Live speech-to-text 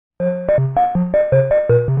Pardon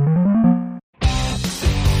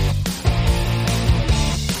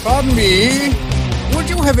me, would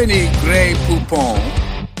you have any Grey Poupon?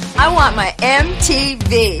 I want my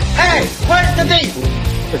MTV. Hey, where's the beef?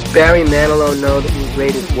 Does Barry Manilow know that you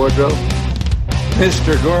raid his wardrobe?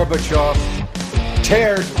 Mr. Gorbachev,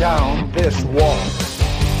 tear down this wall.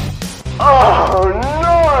 Oh,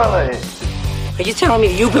 gnarly! Are you telling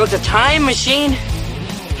me you built a time machine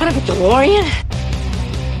out of a DeLorean?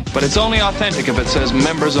 But it's only authentic if it says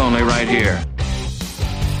members only right here.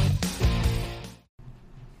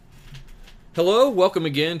 Hello, welcome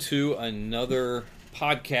again to another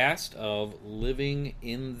podcast of Living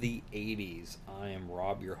in the 80s. I am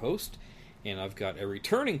Rob, your host, and I've got a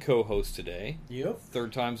returning co-host today. Yep.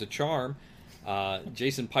 Third time's a charm.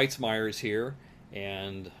 Jason Peitzmeyer is here,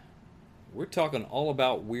 and we're talking all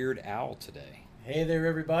about Weird Al today. Hey there,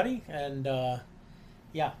 everybody. And,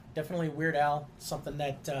 yeah, definitely Weird Al. Something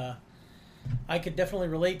that I could definitely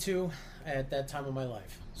relate to at that time of my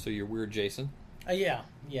life. So you're Weird Jason? Yeah.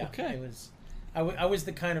 Okay. I was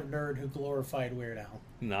the kind of nerd who glorified Weird Al.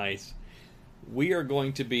 Nice. We are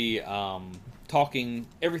going to be talking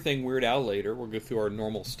everything Weird Al later. We'll go through our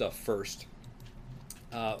normal stuff first.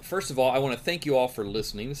 First of all, I want to thank you all for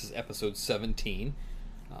listening. This is episode 17.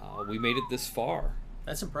 We made it this far.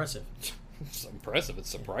 That's impressive. It's impressive. It's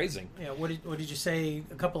surprising. Yeah. What did you say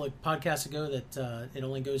a couple of podcasts ago that it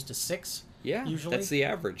only goes to 6? Yeah, usually that's the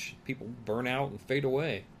average. People burn out and fade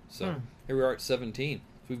away. So here we are at 17.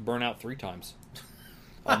 We've burned out 3 times.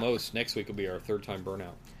 Almost. Next week will be our 3rd time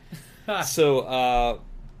burnout. So, a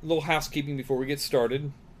little housekeeping before we get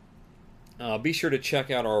started. Be sure to check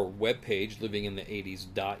out our webpage,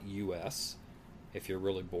 livingintheeighties.us, if you're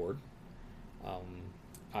really bored.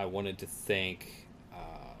 I wanted to thank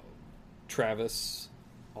Travis,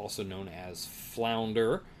 also known as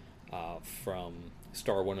Flounder, from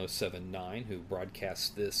Star 107.9, who broadcasts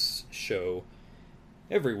this show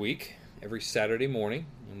every week, every Saturday morning,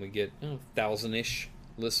 and we get 1,000-ish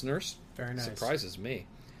listeners. Very nice. Surprises me.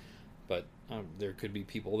 But there could be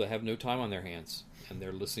people that have no time on their hands, and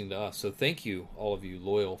they're listening to us. So thank you, all of you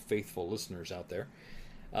loyal, faithful listeners out there.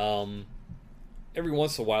 Every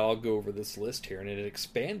once in a while, I'll go over this list here, and it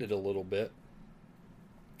expanded a little bit.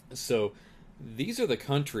 So these are the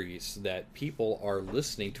countries that people are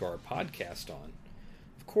listening to our podcast on.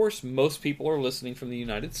 Of course, most people are listening from the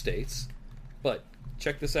United States, but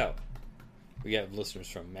check this out. We have listeners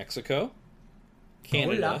from Mexico,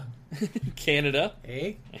 Canada, Canada,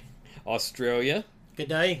 Hey, Australia, good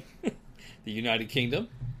day, the United Kingdom,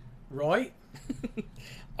 Roy.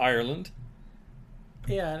 Ireland,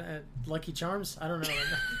 Yeah, Lucky Charms. I don't know.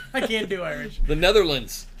 I can't do Irish. the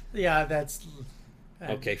Netherlands. Yeah, that's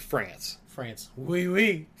Okay, France. France.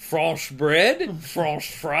 Oui. French bread,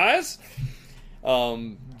 French fries.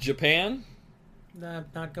 Japan, Nah,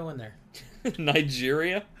 not going there.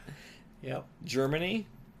 Nigeria, Yep. Germany,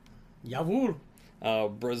 Jawohl.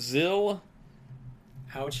 Brazil,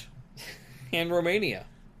 Ouch. and Romania.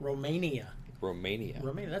 Romania.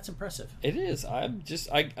 That's impressive. It is. I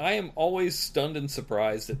am always stunned and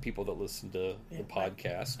surprised at people that listen to the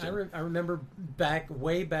podcast. I remember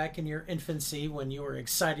way back in your infancy when you were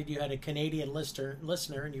excited you had a Canadian listener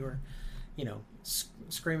and you were,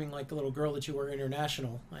 screaming like the little girl that you were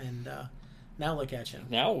international. And now look at you.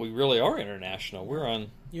 Now we really are international.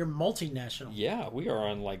 You're multinational. Yeah, we are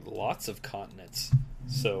on like lots of continents.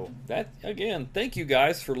 So that, again, thank you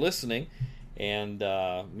guys for listening and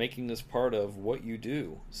making this part of what you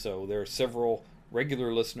do. So there are several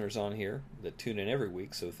regular listeners on here that tune in every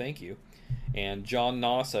week, so thank you. And John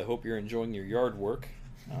Noss, I hope you're enjoying your yard work.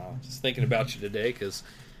 Just thinking about you today because,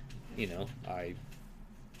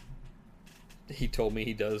 he told me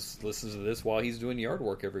he listens to this while he's doing yard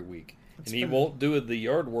work every week. And he won't do the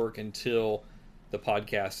yard work until the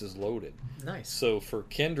podcast is loaded. Nice. So for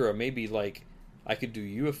Kendra, maybe I could do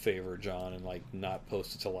you a favor, John, and not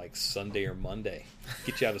post it till Sunday or Monday.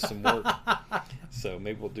 Get you out of some work. So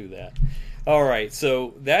maybe we'll do that. All right,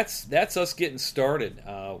 so that's us getting started.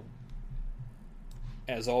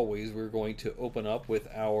 As always, we're going to open up with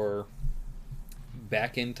our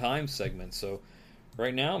Back in Time segment. So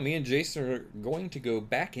right now, me and Jason are going to go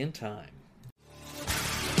back in time.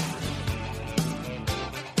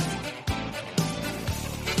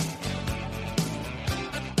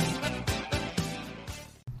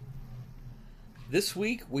 This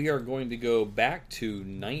week, we are going to go back to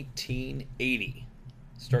 1980,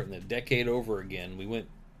 starting the decade over again. We went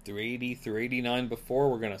through 80 through 89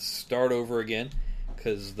 before. We're going to start over again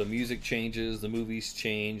because the music changes, the movies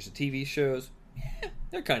change, the TV shows,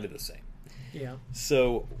 they're kind of the same. Yeah.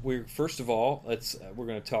 So we're going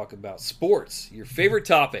to talk about sports. Your favorite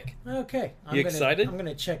topic. Okay. Excited? I'm going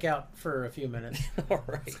to check out for a few minutes. All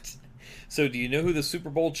right. So do you know who the Super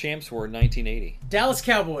Bowl champs were in 1980? Dallas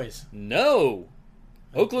Cowboys. No.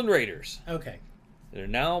 Oakland Raiders. Okay. They're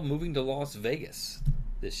now moving to Las Vegas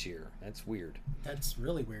this year. That's weird. That's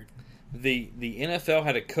really weird. The NFL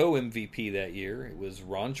had a co-MVP that year. It was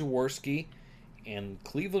Ron Jaworski and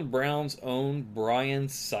Cleveland Browns' own Brian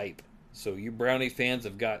Sipe. So you Brownie fans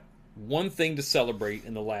have got one thing to celebrate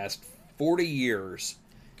in the last 40 years.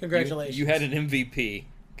 Congratulations. You had an MVP.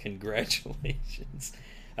 Congratulations.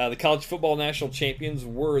 The college football national champions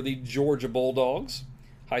were the Georgia Bulldogs.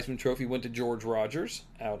 Heisman Trophy went to George Rogers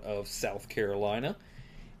out of South Carolina.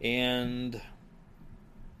 And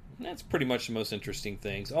that's pretty much the most interesting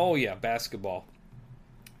things. Oh, yeah, basketball.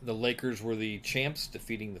 The Lakers were the champs,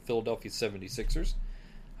 defeating the Philadelphia 76ers.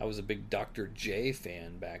 I was a big Dr. J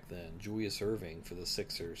fan back then, Julius Erving for the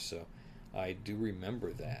Sixers, so I do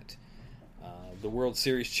remember that. The World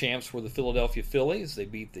Series champs were the Philadelphia Phillies. They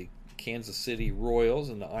beat the Kansas City Royals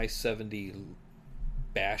in the I-70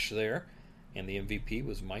 bash there, and the MVP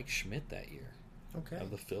was Mike Schmidt that year of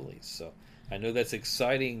the Phillies. So I know that's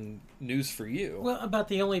exciting news for you. Well, about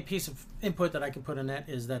the only piece of input that I can put in that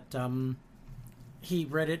is that he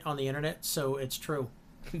read it on the internet, so it's true.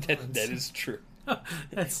 that is true.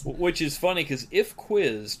 That's... Which is funny, because if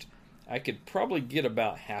quizzed, I could probably get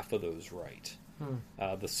about half of those right.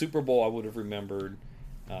 The Super Bowl I would have remembered.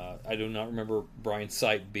 I do not remember Brian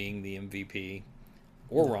Sipe being the MVP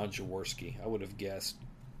or Ron Jaworski. I would have guessed.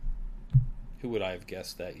 Who would I have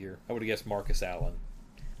guessed that year? I would have guessed Marcus Allen.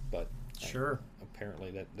 But sure.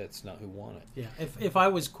 Apparently that's not who won it. Yeah, if I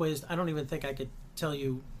was quizzed, I don't even think I could tell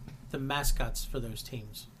you the mascots for those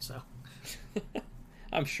teams. So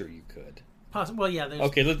I'm sure you could. Well, yeah.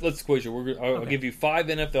 Okay, let's quiz you. I'll give you 5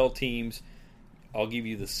 NFL teams. I'll give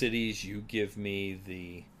you the cities. You give me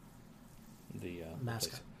the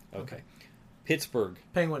mascot. Okay. Pittsburgh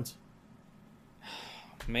Penguins.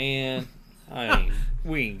 Man,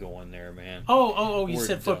 we ain't going there, man. Oh! You We're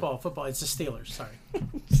said done. football. Football. It's the Steelers. Sorry.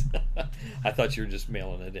 I thought you were just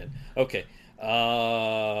mailing it in. Okay.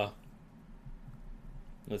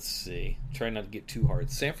 Let's see. Try not to get too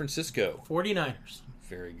hard. San Francisco. 49ers.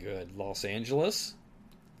 Very good. Los Angeles.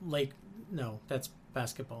 No, that's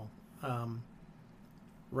basketball.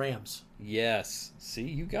 Rams. Yes. See,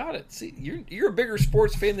 you got it. See, you're a bigger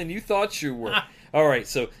sports fan than you thought you were. All right,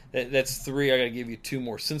 so that's 3. I got to give you 2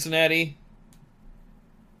 more. Cincinnati.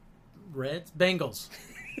 Reds. Bengals.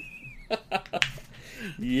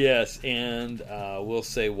 Yes, and we'll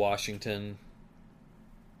say Washington.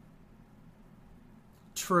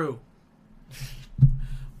 True.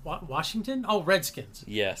 Washington? Oh, Redskins.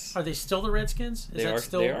 Yes. Are they still the Redskins? They are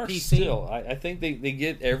PC? still. I think they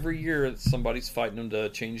get every year somebody's fighting them to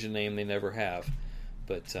change the name. They never have.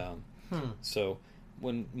 But so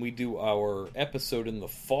when we do our episode in the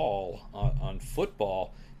fall on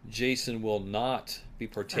football, Jason will not be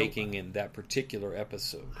partaking in that particular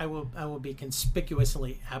episode. I will be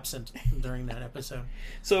conspicuously absent during that episode.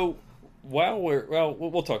 So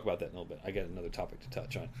we'll talk about that in a little bit. I got another topic to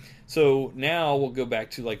touch on. So now we'll go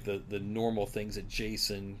back to like the normal things that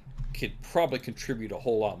Jason could probably contribute a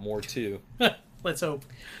whole lot more to. Let's hope.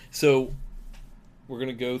 So we're going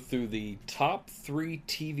to go through the top 3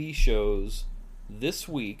 TV shows this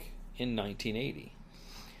week in 1980.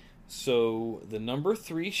 So the number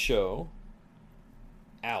 3 show,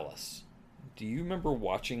 Alice. Do you remember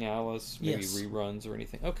watching Alice? Maybe Yes. reruns or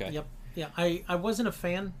anything? Okay. Yep. Yeah. I wasn't a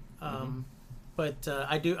fan. But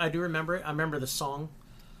I do remember it. I remember the song,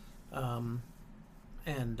 and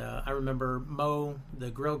I remember Mo, the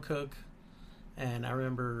grill cook, and I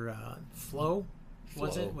remember Flo,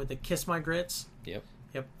 was it, with the "Kiss My Grits"? Yep.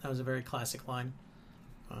 That was a very classic line.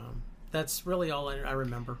 That's really all I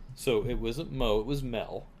remember. So it wasn't Mo, it was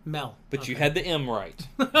Mel. Mel, but you had the M right.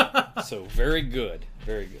 So very good,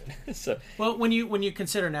 very good. So well, when you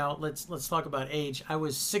consider now, let's talk about age. I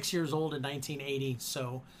was 6 years old in 1980,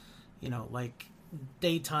 so. Like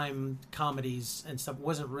daytime comedies and stuff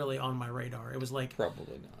wasn't really on my radar. It was like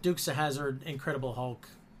probably not Dukes of Hazzard, Incredible Hulk.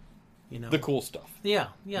 The cool stuff. Yeah.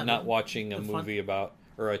 Not watching a movie about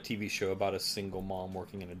or a TV show about a single mom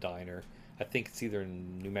working in a diner. I think it's either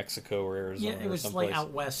in New Mexico or Arizona. Yeah, it was someplace. like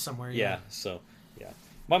out west somewhere. Yeah. So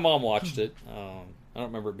my mom watched it. I don't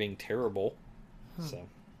remember it being terrible. So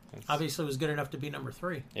obviously, it was good enough to be number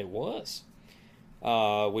 3. It was.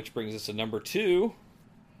 Which brings us to number 2.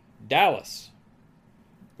 Dallas,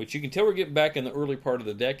 which you can tell we're getting back in the early part of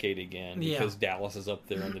the decade again because Dallas is up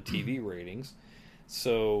there in the TV ratings.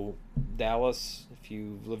 So Dallas, if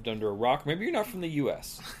you lived under a rock, maybe you're not from the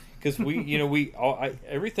U.S., Because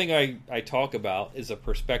everything I talk about is a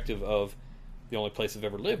perspective of the only place I've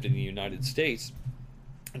ever lived in the United States.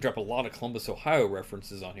 I drop a lot of Columbus, Ohio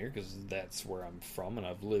references on here because that's where I'm from, and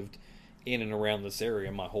I've lived in and around this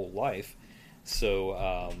area my whole life.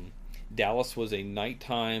 So Dallas was a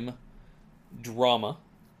nighttime drama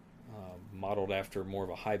modeled after more of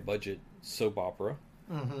a high-budget soap opera.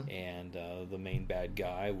 Mm-hmm. And the main bad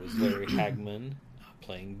guy was Larry Hagman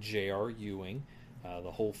playing J.R. Ewing.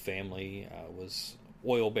 The whole family was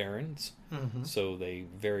oil barons, mm-hmm. so they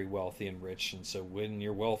very wealthy and rich. And so when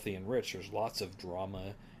you're wealthy and rich, there's lots of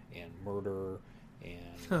drama and murder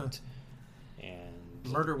and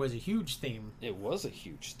murder was a huge theme. It was a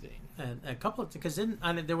huge theme. And a couple of because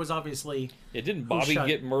there was obviously didn't Bobby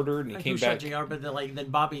get murdered and he came back. Shot JR, but then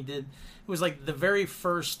Bobby did. It was like the very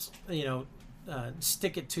first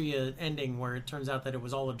stick it to you ending where it turns out that it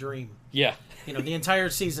was all a dream. Yeah, the entire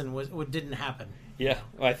season didn't happen. Yeah,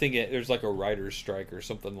 I think there's like a writer's strike or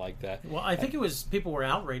something like that. Well, I think it was people were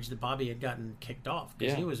outraged that Bobby had gotten kicked off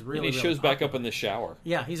because he was really. And he shows back up in the shower.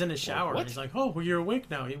 Yeah, he's in the shower. And he's like, "Oh, well, you're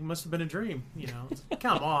awake now. It must have been a dream."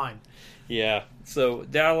 Come on. Yeah. So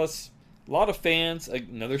Dallas, a lot of fans.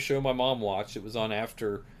 Another show my mom watched. It was on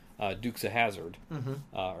after Dukes of Hazzard. Mm-hmm.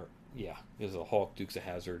 It was a Hawk, Dukes of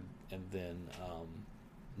Hazzard, and then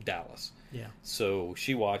Dallas. Yeah. So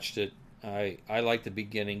she watched it. I like the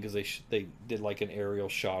beginning because they did like an aerial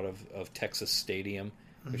shot of Texas Stadium,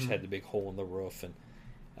 which mm-hmm. had the big hole in the roof, and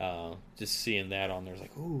just seeing that on there's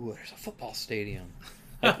like, ooh, there's a football stadium.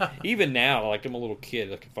 Like, even now, like I'm a little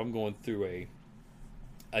kid, like if I'm going through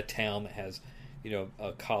a town that has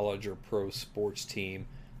a college or pro sports team,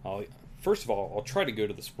 first of all I'll try to go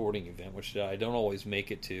to the sporting event, which I don't always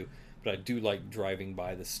make it to. But I do like driving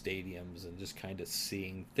by the stadiums and just kind of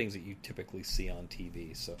seeing things that you typically see on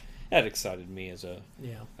TV. So that excited me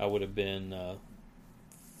I would have been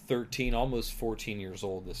 13, almost 14 years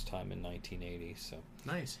old this time in 1980. So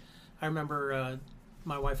nice. I remember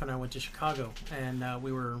my wife and I went to Chicago, and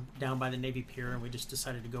we were down by the Navy Pier, and we just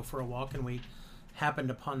decided to go for a walk, and we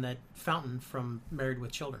happened upon that fountain from Married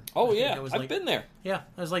with Children. Oh, yeah. I've been there. Yeah.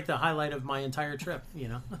 That was like the highlight of my entire trip,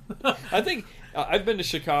 I think I've been to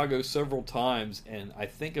Chicago several times, and I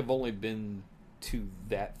think I've only been to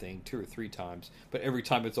that thing 2 or 3 times, but every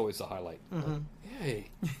time it's always the highlight. Mm-hmm. Like, hey.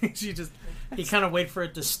 You kind of wait for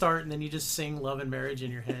it to start, and then you just sing Love and Marriage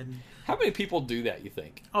in your head. How many people do that, you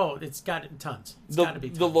think? Oh, it's got tons. It's got to be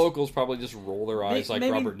tons. The locals probably just roll their eyes like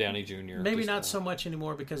Robert Downey Jr. Maybe not so much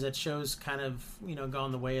anymore because that show's kind of,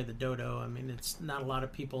 gone the way of the dodo. I mean, it's not a lot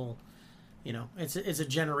of people, it's a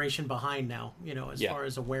generation behind now, as far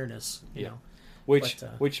as awareness, know.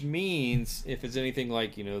 Which means, if it's anything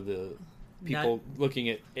like, the people looking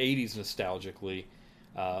at 80s nostalgically,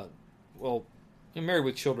 Married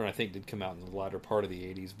with Children, I think, did come out in the latter part of the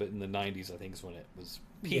 80s, but in the 90s, I think, is when it was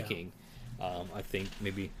peaking. Yeah. I think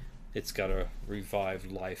maybe it's got a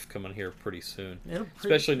revived life coming here pretty soon.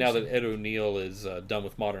 Especially now that Ed O'Neill is done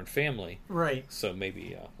with Modern Family. Right. So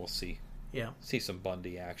maybe we'll see. Yeah. See some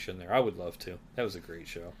Bundy action there. I would love to. That was a great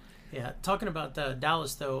show. Yeah. Talking about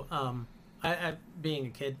Dallas, though, I being a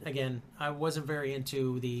kid, again, I wasn't very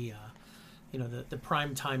into the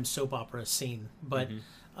primetime soap opera scene, but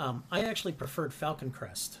I actually preferred Falcon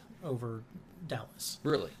Crest over Dallas.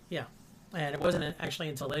 Really? Yeah. And it wasn't actually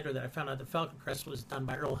until later that I found out that Falcon Crest was done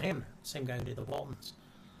by Earl Hamner, same guy who did the Waltons.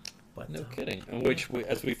 But no kidding. Which,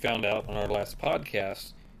 as we found out on our last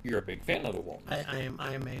podcast, you're a big fan of the Waltons. I am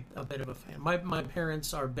a bit of a fan. My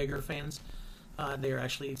parents are bigger fans. They are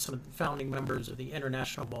actually some of the founding members of the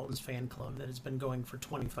International Waltons fan club that has been going for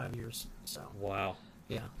 25 years. So wow.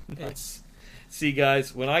 Yeah. It's see,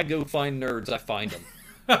 guys, when I go find nerds, I find them.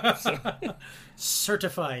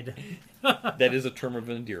 Certified. That is a term of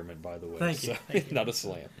endearment, by the way. Thank you. Not a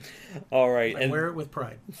slam. All right. I wear it with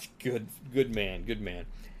pride. Good man.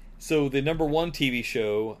 So the number 1 TV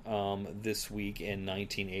show this week in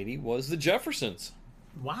 1980 was The Jeffersons.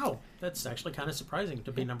 Wow. That's actually kind of surprising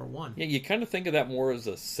to be number 1. Yeah, you kind of think of that more as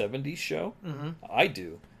a 70s show. Mm-hmm. I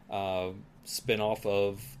do. Spin-off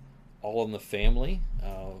of All in the Family.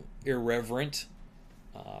 Irreverent.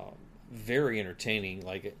 Very entertaining,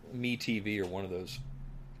 like MeTV or one of those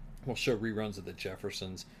will show reruns of The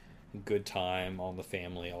Jeffersons, Good Time, All in the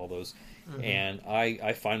Family, all those. Mm-hmm. And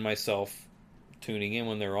I find myself tuning in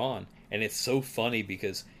when they're on. And it's so funny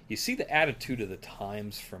because you see the attitude of the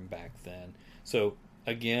times from back then. So,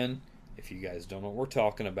 again, if you guys don't know what we're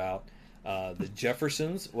talking about, The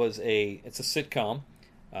Jeffersons it's a sitcom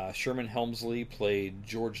Sherman Hemsley played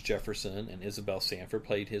George Jefferson, and Isabel Sanford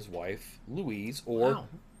played his wife, Louise, or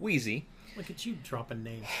Wheezy. Look at you dropping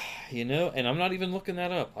names. You know, and I'm not even looking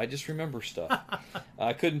that up. I just remember stuff.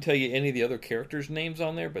 I couldn't tell you any of the other characters' names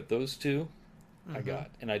on there, but those two I got.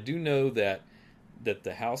 And I do know that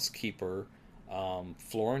the housekeeper,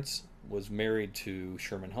 Florence, was married to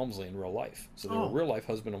Sherman Hemsley in real life. So they were real life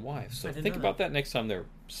husband and wife. So think about that next time they're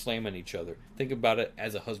slamming each other. Think about it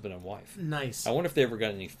as a husband and wife. Nice. I wonder if they ever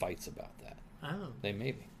got any fights about that. Oh. They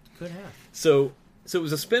maybe. Could have. So it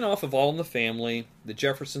was a spin-off of All in the Family. The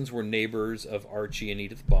Jeffersons were neighbors of Archie and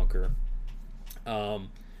Edith Bunker.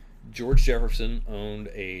 George Jefferson owned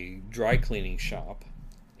a dry cleaning shop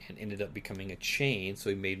and ended up becoming a chain, so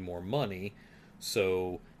he made more money.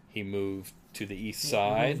 So he moved to the east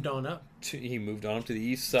side. Moved on up. He moved on up to the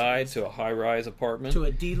east side to a high-rise apartment. To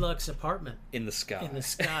a deluxe apartment. In the sky. In the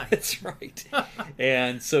sky. That's right.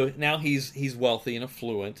 And so now he's wealthy and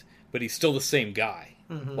affluent, but he's still the same guy.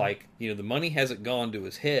 Mm-hmm. Like, you know, the money hasn't gone to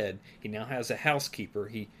his head. He now has a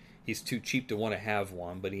housekeeper. He's too cheap to want to have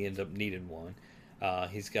one, but he ends up needing one.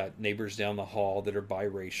 He's got neighbors down the hall that are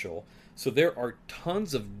biracial. So there are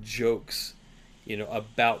tons of jokes, you know,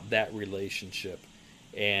 about that relationship.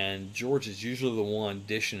 And George is usually the one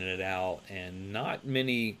dishing it out, and not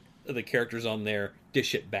many of the characters on there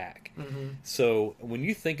dish it back. Mm-hmm. So when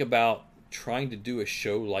you think about trying to do a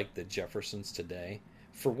show like The Jeffersons today,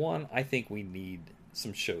 for one, I think we need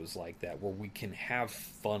some shows like that where we can have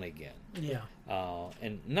fun again. Yeah.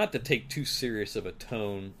 And not to take too serious of a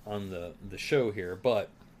tone on the show here, but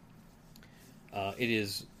it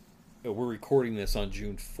is, we're recording this on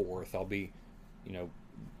June 4th. I'll be, you know,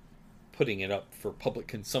 putting it up for public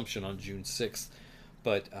consumption on June 6th.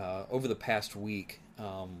 But over the past week,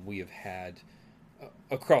 we have had,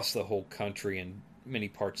 across the whole country and many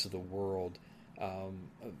parts of the world,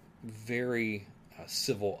 very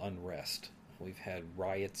civil unrest. We've had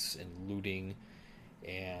riots and looting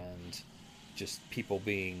and just people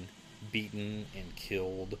being beaten and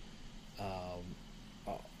killed.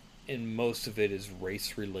 And most of it is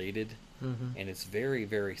race-related. Mm-hmm. And it's very,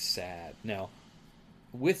 very sad. Now,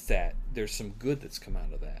 with that, there's some good that's come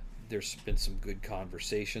out of that. There's been some good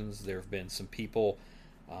conversations. There have been some people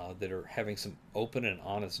that are having some open and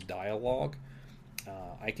honest dialogue.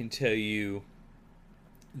 I can tell you,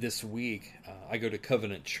 this week, I go to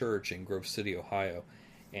Covenant Church in Grove City, Ohio,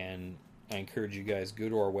 and I encourage you guys, go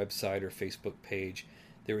to our website or Facebook page.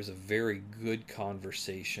 There was a very good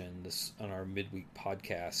conversation on our midweek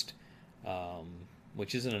podcast,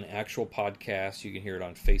 which isn't an actual podcast. You can hear it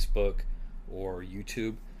on Facebook or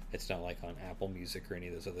YouTube. It's not like on Apple Music or any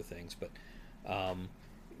of those other things, but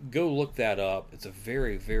go look that up. It's a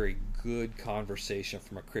very, very good conversation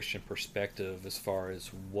from a Christian perspective as far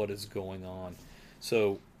as what is going on.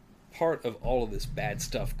 So part of all of this bad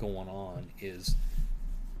stuff going on is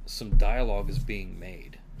some dialogue is being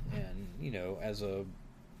made. And, you know, as a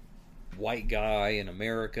white guy in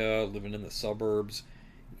America living in the suburbs,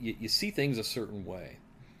 you see things a certain way.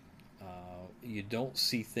 You don't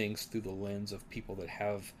see things through the lens of people that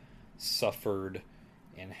have suffered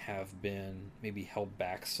and have been maybe held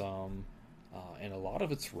back some. And a lot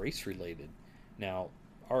of it's race related. Now,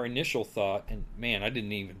 our initial thought, and man, I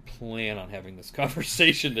didn't even plan on having this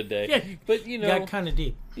conversation today. Yeah, but you know, got kind of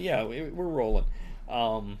deep. Yeah, we're rolling.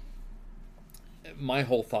 My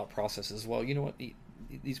whole thought process is, well, you know what?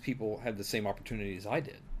 These people had the same opportunities I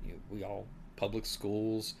did. We all public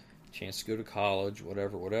schools, chance to go to college,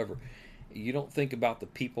 whatever. You don't think about the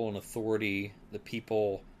people in authority, the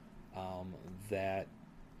people that,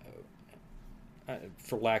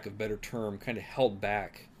 for lack of a better term, kind of held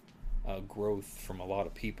back growth from a lot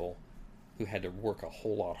of people who had to work a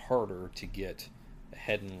whole lot harder to get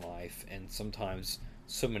ahead in life, and sometimes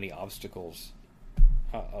so many obstacles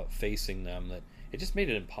facing them that it just made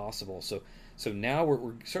it impossible. So now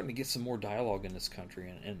we're starting to get some more dialogue in this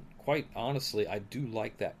country, and quite honestly, I do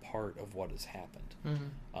like that part of what has happened.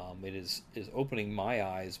 Mm-hmm. It is opening my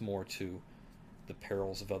eyes more to the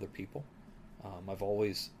perils of other people. I've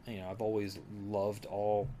always loved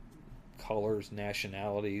all colors,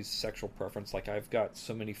 nationalities, sexual preference. Like, I've got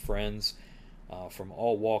so many friends from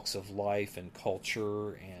all walks of life and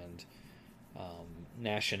culture and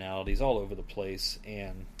nationalities all over the place,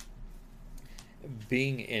 and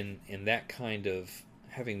being in that kind of,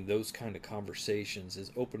 having those kind of conversations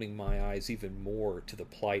is opening my eyes even more to the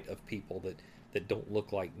plight of people that don't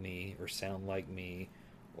look like me or sound like me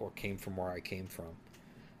or came from where I came from.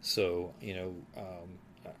 So, you know,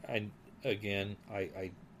 I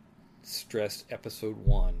stressed episode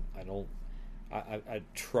 1. I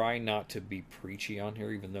try not to be preachy on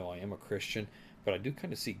here, even though I am a Christian, but I do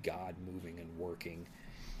kind of see God moving and working.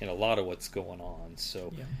 in a lot of what's going on.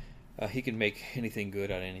 So he can make anything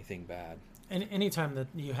good out of anything bad. And anytime that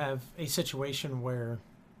you have a situation where,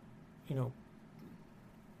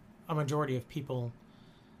 a majority of people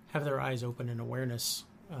have their eyes open in awareness,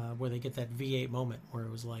 where they get that V8 moment where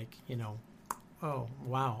it was like, oh,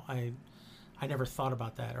 wow, I never thought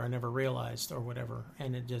about that, or I never realized, or whatever.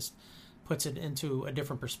 And it just puts it into a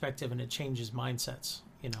different perspective, and it changes mindsets,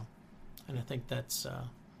 And I think that's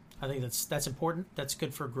important. That's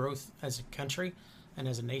good for growth as a country and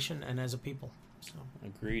as a nation and as a people. So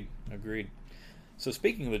Agreed. So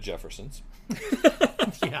speaking of the Jeffersons,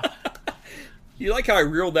 yeah. You like how I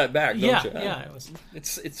reeled that back, don't you? Yeah, it was.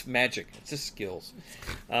 It's magic. It's just skills.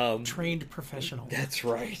 Trained professional. That's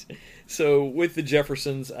right. So with the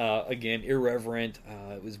Jeffersons, again, irreverent.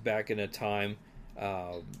 It was back in a time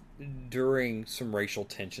during some racial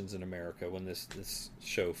tensions in America when this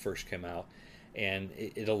show first came out, and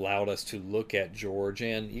it allowed us to look at George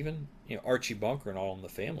and even Archie Bunker and All in the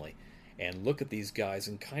Family, and look at these guys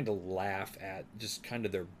and kind of laugh at just kind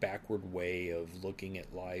of their backward way of looking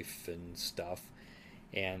at life and stuff.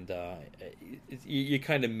 And you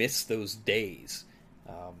kind of miss those days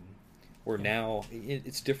where now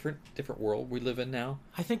it's different world we live in now.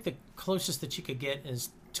 I think the closest that you could get is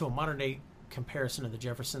to a modern day comparison of the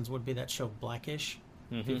Jeffersons would be that show Blackish.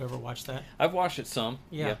 If you've ever watched that. I've watched it some.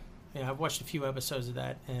 Yeah, I've watched a few episodes of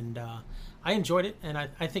that, and I enjoyed it, and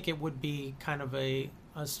I think it would be kind of a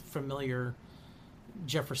familiar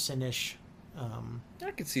Jefferson-ish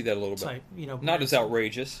I could see that a little type, bit. Not as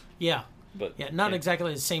outrageous. Yeah. But not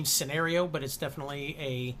exactly the same scenario, but it's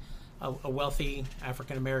definitely a wealthy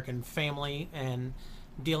African American family and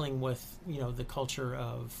dealing with the culture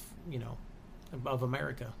of of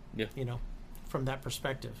America. Yeah. From that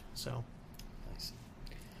perspective. So nice.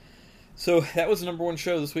 So that was the number one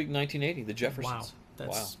show this week in 1980, The Jeffersons. Wow,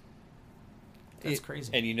 that's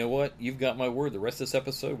crazy. And you know what? You've got my word. The rest of this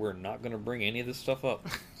episode, we're not going to bring any of this stuff up.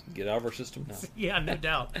 So get out of our system now. Yeah, no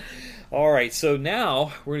doubt. All right, so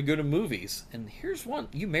now we're going to go to movies. And here's one.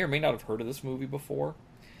 You may or may not have heard of this movie before,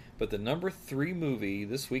 but the number 3 movie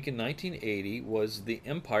this week in 1980 was The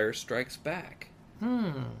Empire Strikes Back.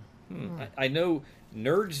 I know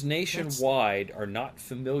nerds nationwide are not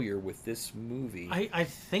familiar with this movie. I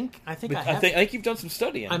think I think you've done some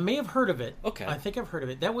studying. I may have heard of it. Okay. I think I've heard of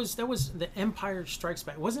it. That was The Empire Strikes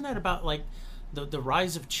Back. Wasn't that about like the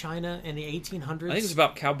rise of China in the 1800s? I think it's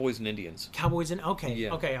about cowboys and Indians. Cowboys and okay.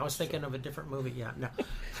 I was thinking of a different movie. Yeah, no.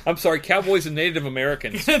 I'm sorry, cowboys and Native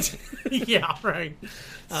Americans. Yeah, right.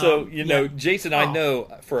 So Jason, I know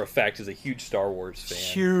for a fact, is a huge Star Wars fan.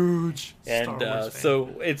 Huge. And Star Wars fan.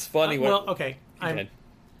 So it's funny.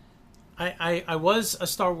 I was a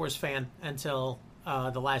Star Wars fan until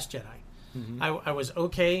The Last Jedi. Mm-hmm. I was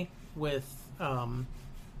okay with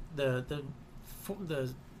the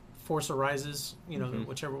Force Arises,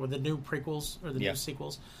 whichever were the new prequels or the new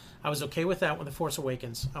sequels. I was okay with that one. The Force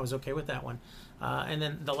Awakens, I was okay with that one. And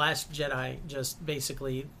then The Last Jedi just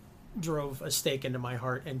basically drove a stake into my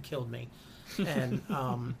heart and killed me. And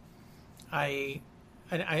I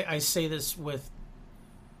say this with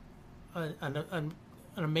an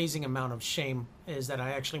amazing amount of shame, is that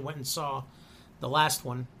I actually went and saw the last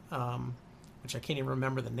one, which I can't even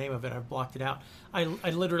remember the name of it. I've blocked it out. I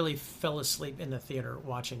literally fell asleep in the theater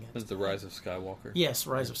watching it. It was The Rise of Skywalker? Yes,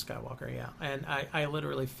 Rise of Skywalker, yeah. And I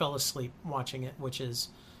literally fell asleep watching it, which is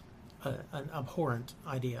an abhorrent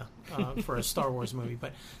idea for a Star Wars movie.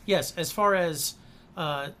 But yes, as far as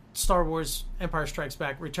Star Wars, Empire Strikes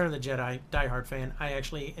Back, Return of the Jedi, diehard fan, I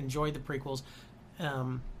actually enjoyed the prequels.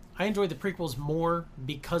 I enjoyed the prequels more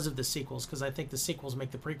because of the sequels, because I think the sequels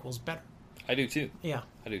make the prequels better. I do too. Yeah.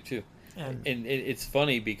 I do too. And it's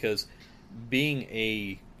funny because being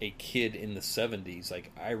a kid in the 70s,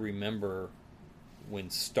 like I remember when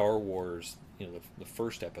Star Wars, the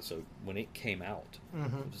first episode, when it came out,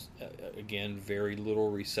 it was, again, very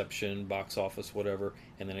little reception, box office, whatever,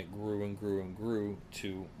 and then it grew and grew and grew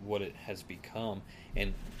to what it has become.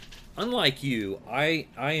 And unlike you, I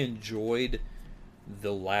enjoyed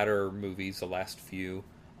the latter movies, the last few,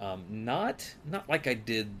 not like I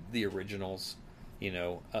did the originals.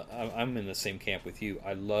 I'm in the same camp with you.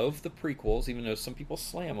 I love the prequels, even though some people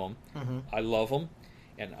slam them. Mm-hmm. I love them,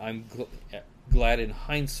 and I'm glad in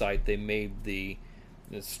hindsight they made the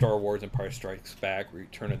Star Wars Empire Strikes Back,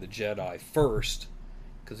 Return of the Jedi first,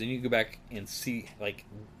 because then you go back and see like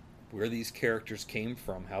where these characters came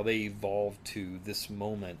from, how they evolved to this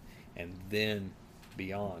moment, and then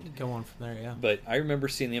beyond. Go on from there, yeah. But I remember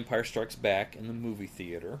seeing The Empire Strikes Back in the movie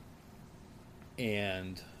theater,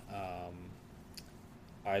 and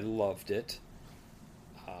I loved it.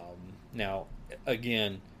 Now,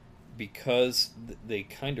 again, because they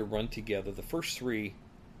kind of run together. The first three,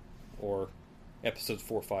 or episodes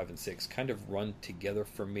 4, 5, and 6, kind of run together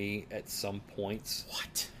for me at some points.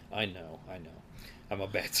 What? I know. I'm a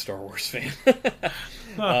bad Star Wars fan.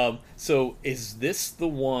 So is this the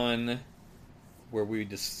one where we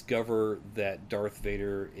discover that Darth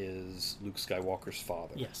Vader is Luke Skywalker's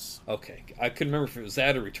father? Yes. Okay. I couldn't remember if it was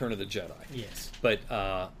that or Return of the Jedi. Yes. But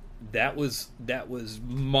that was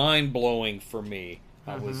mind-blowing for me.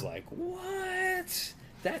 I was like, what?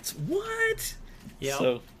 That's what? Yeah.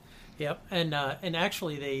 So, yep. And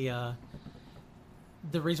actually,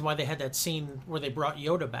 the reason why they had that scene where they brought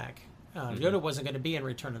Yoda back, Yoda wasn't going to be in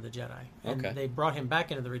Return of the Jedi, and they brought him back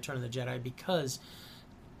into the Return of the Jedi because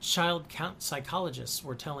child psychologists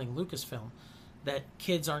were telling Lucasfilm that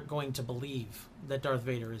kids aren't going to believe that Darth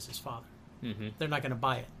Vader is his father. Mm-hmm. They're not going to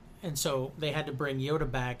buy it, and so they had to bring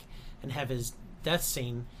Yoda back and have his death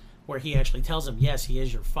scene where he actually tells him, "Yes, he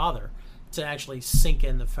is your father," to actually sink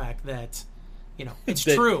in the fact that, it's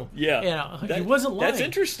true. Yeah, he wasn't lying. That's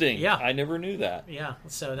interesting. Yeah, I never knew that. Yeah,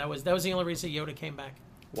 so that was the only reason Yoda came back.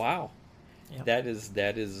 Wow, that is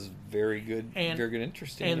very good. And, very good,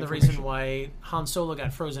 interesting. And the reason why Han Solo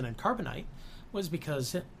got frozen in carbonite was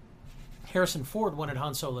because Harrison Ford wanted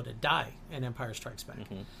Han Solo to die in Empire Strikes Back,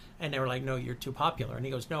 and they were like, "No, you're too popular." And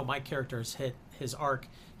he goes, "No, my character's hit his arc.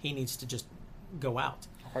 He needs to just go out."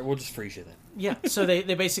 All right, we'll just freeze you then. Yeah, so they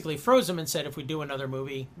basically froze him and said, if we do another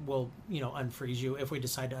movie, we'll unfreeze you if we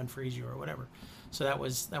decide to unfreeze you or whatever. So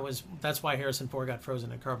that's why Harrison Ford got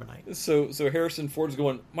frozen in carbonite. So Harrison Ford's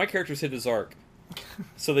going, my character's hit his arc,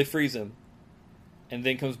 so they freeze him, and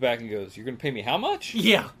then comes back and goes, "You're going to pay me how much?"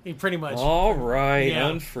 Yeah, he pretty much. All right,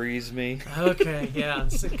 unfreeze me. Okay, yeah,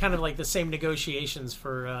 it's kind of like the same negotiations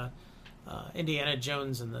for Indiana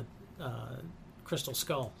Jones and the Crystal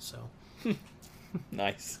Skull. So.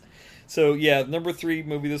 Nice. So yeah, number 3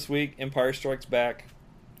 movie this week, Empire Strikes Back.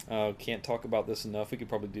 Can't talk about this enough. We could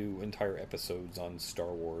probably do entire episodes on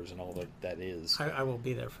Star Wars and all that is. I will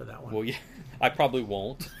be there for that one. Well, yeah, I probably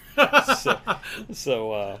won't.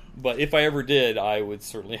 So, but if I ever did, I would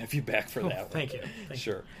certainly have you back for that one. Thank you.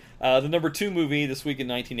 Sure. The number 2 movie this week in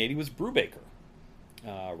 1980 was Brubaker.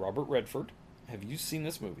 Robert Redford. Have you seen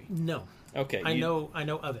this movie? No. Okay. I know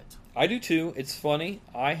of it. I do too. It's funny.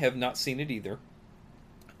 I have not seen it either.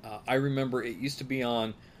 I remember it used to be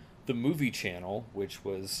on the Movie Channel, which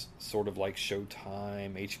was sort of like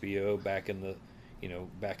Showtime, HBO back in the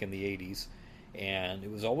 80s, and it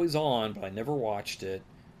was always on, but I never watched it.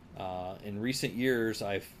 In recent years,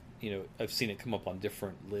 I've seen it come up on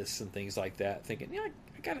different lists and things like that, thinking, I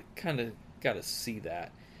gotta see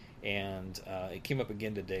that, and it came up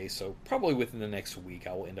again today. So probably within the next week,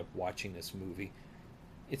 I will end up watching this movie.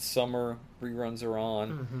 It's summer, reruns are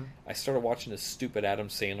on. Mm-hmm. I started watching this stupid Adam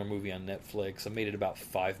Sandler movie on Netflix. I made it about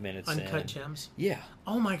 5 minutes in. Uncut Gems? Yeah.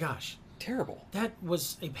 Oh my gosh. Terrible. That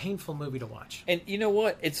was a painful movie to watch. And you know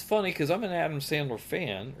what? It's funny because I'm an Adam Sandler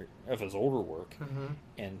fan of his older work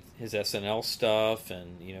and his SNL stuff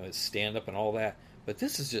and his stand-up and all that. But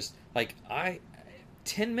this is just like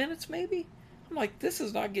 10 minutes maybe? I'm like, this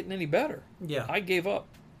is not getting any better. Yeah. I gave up.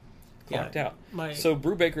 Clocked out. So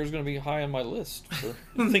Brubaker is going to be high on my list for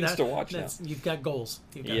things to watch now. You've got goals.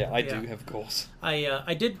 I do have goals.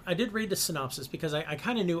 I did read the synopsis because I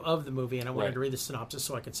kind of knew of the movie and I wanted to read the synopsis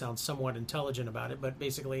so I could sound somewhat intelligent about it. But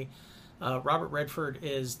basically, Robert Redford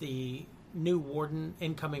is the new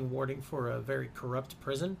incoming warden for a very corrupt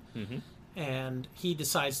prison, and he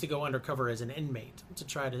decides to go undercover as an inmate to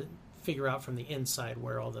try to figure out from the inside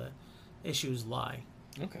where all the issues lie.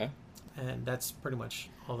 Okay. And that's pretty much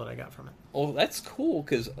all that I got from it. Oh, that's cool,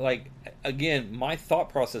 because, again, my thought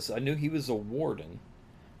process, I knew he was a warden,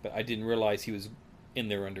 but I didn't realize he was in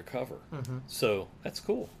there undercover. Mm-hmm. So, that's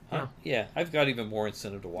cool. Yeah, I've got even more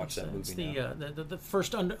incentive to watch that movie now. The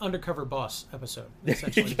first undercover boss episode,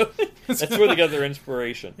 essentially. That's where they got their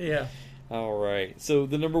inspiration. Yeah. All right. So,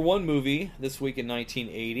 the number 1 movie this week in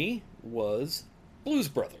 1980 was Blues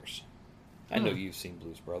Brothers. I know you've seen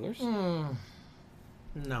Blues Brothers.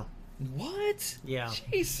 No. What? Yeah.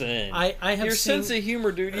 Jason. I have your seen... sense of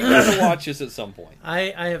humor, dude. You got to watch this at some point.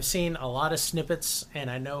 I have seen a lot of snippets, and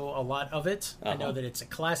I know a lot of it. I know that it's a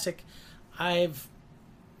classic. I've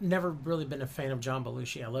never really been a fan of John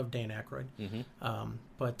Belushi. I love Dan Aykroyd.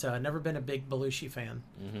 But never been a big Belushi fan.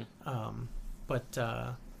 I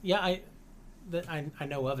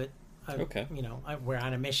know of it. Okay. We're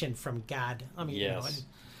on a mission from God. I mean, yes.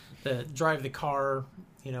 The drive the car,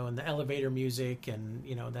 and the elevator music, and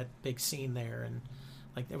that big scene there, and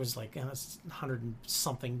there was 100 and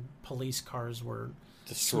something police cars were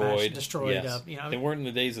destroyed yes. up. They weren't in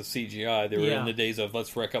the days of CGI. They were in the days of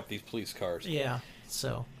let's wreck up these police cars. Yeah.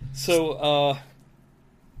 So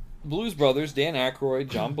Blues Brothers, Dan Aykroyd,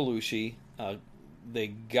 John Belushi, they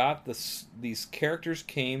got these characters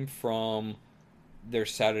came from their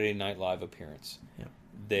Saturday Night Live appearance. Yeah.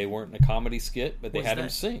 They weren't in a comedy skit, but they had them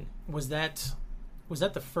sing. Was that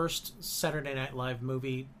the first Saturday Night Live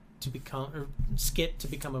movie to become, or skit to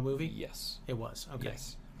become a movie? Yes. It was. Okay.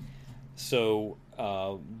 Yes. So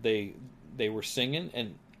they were singing,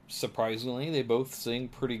 and surprisingly, they both sing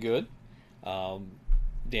pretty good. Dan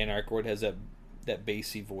Aykroyd has that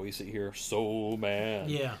bassy voice that you hear, "Soul Man."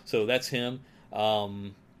 Yeah. So that's him.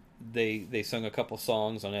 They sung a couple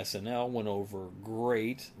songs on SNL, went over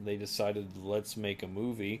great. They decided, let's make a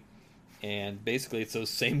movie, and basically it's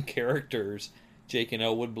those same characters, Jake and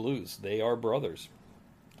Elwood Blues. They are brothers.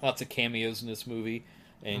 Lots of cameos in this movie,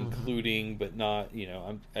 including, but not,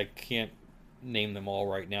 I can't name them all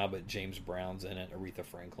right now, but James Brown's in it, Aretha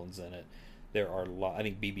Franklin's in it. There are I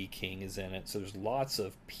think B.B. King is in it. So there's lots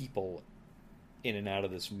of people in and out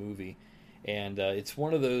of this movie. And it's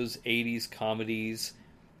one of those 80s comedies.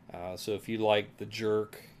 So if you like The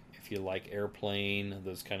Jerk, if you like Airplane,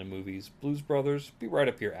 those kind of movies, Blues Brothers, be right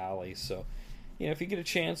up your alley. So, if you get a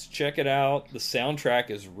chance, check it out. The soundtrack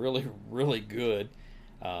is really, really good.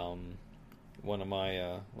 One of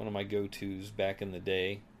my go-tos back in the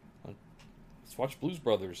day. Let's watch Blues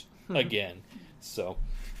Brothers again. So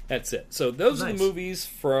that's it. So those are the movies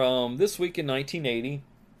from this week in 1980.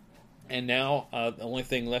 And now the only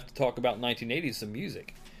thing left to talk about in 1980 is the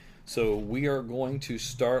music. So we are going to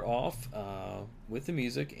start off with the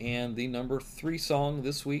music and the number 3 song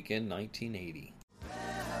this week in 1980.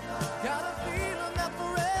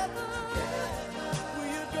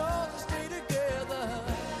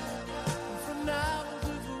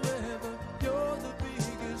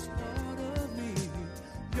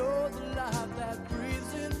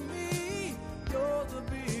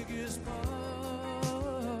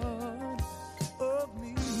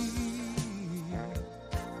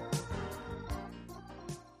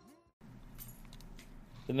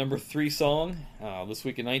 The number 3 song this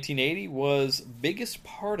week in 1980 was Biggest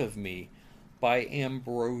Part of Me by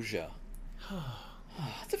Ambrosia.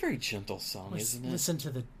 It's a very gentle song, isn't it? Listen to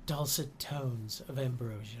the dulcet tones of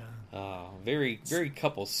Ambrosia. Very, very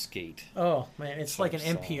couple skate. Oh, man, it's like an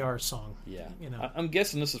NPR song. Yeah. You know. I'm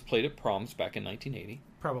guessing this was played at proms back in 1980.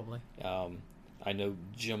 Probably. I know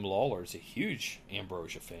Jim Lawler is a huge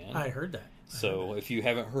Ambrosia fan. I heard that. So if you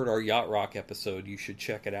haven't heard our Yacht Rock episode, you should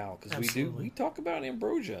check it out, because we talk about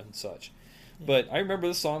Ambrosia and such. Yeah. But I remember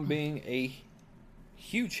this song being a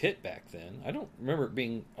huge hit back then. I don't remember it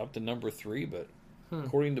being up to number 3, but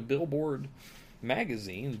according to Billboard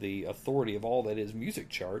magazine, the authority of all that is music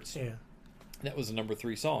charts, that was the number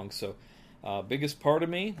 3 song. So Biggest Part of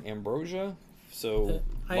Me, Ambrosia. So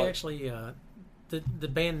the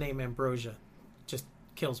band name Ambrosia just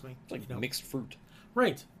kills me. It's like mixed fruit.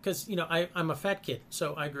 Right, because I'm a fat kid,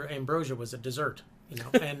 so I grew ambrosia was a dessert,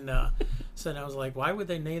 and so I was like, why would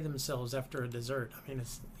they name themselves after a dessert? I mean,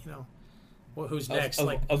 it's well, who's next?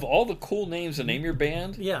 Of all the cool names to name your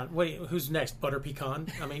band, yeah. Wait, who's next? Butter pecan?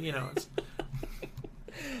 I mean, it's...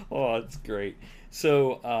 Oh, it's great.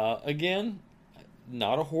 So again,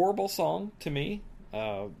 not a horrible song to me.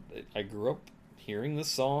 I grew up hearing this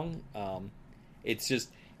song.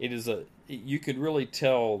 You could really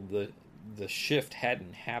tell the shift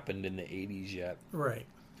hadn't happened in the 80s yet. Right.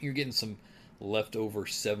 You're getting some leftover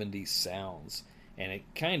 70s sounds, and it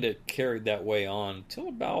kind of carried that way on till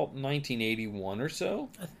about 1981 or so.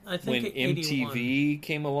 I think when MTV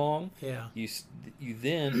came along. Yeah. You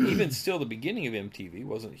then, even still the beginning of MTV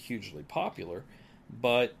wasn't hugely popular,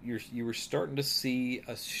 but you were starting to see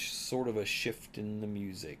a sort of a shift in the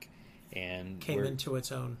music. And came into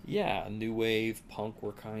its own. Yeah, new wave, punk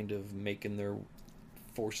were kind of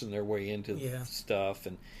forcing their way into stuff,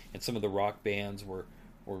 and some of the rock bands were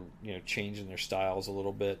changing their styles a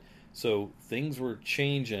little bit. So things were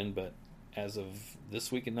changing, but as of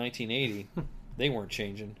this week in 1980, they weren't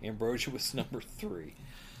changing. Ambrosia was number 3.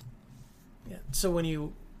 Yeah. So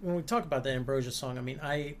when we talk about the Ambrosia song, I mean,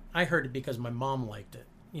 I heard it because my mom liked it.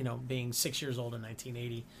 Being 6 years old in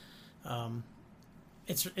 1980.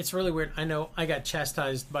 It's really weird. I know I got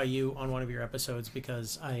chastised by you on one of your episodes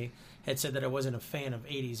because I had said that I wasn't a fan of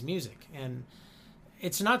 80s music. And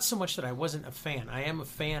it's not so much that I wasn't a fan. I am a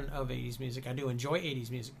fan of 80s music. I do enjoy 80s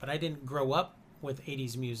music, but I didn't grow up with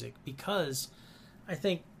 80s music because I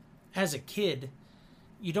think as a kid,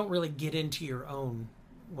 you don't really get into your own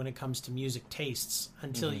when it comes to music tastes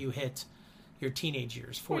until you hit your teenage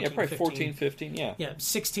years, 14, 15, yeah. Yeah,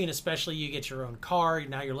 16 especially, you get your own car,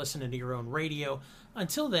 now you're listening to your own radio.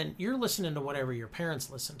 until then, you're listening to whatever your parents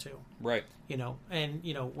listen to. Right. You know, and,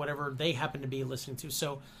 you know, whatever they happen to be listening to.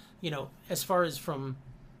 So, you know, as far as from,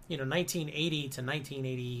 you know, 1980 to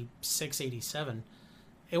 1986, 87,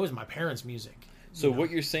 it was my parents' music. So what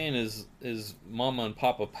you're saying is Mama and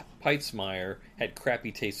Papa Peitzmeyer had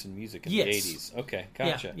crappy taste in music in the 80s. Okay,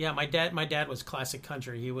 gotcha. Yeah, my dad was classic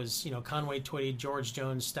country. He was, you know, Conway Twitty, George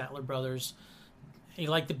Jones, Statler Brothers. He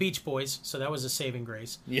liked the Beach Boys, so that was a saving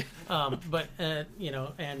grace. Yeah. But you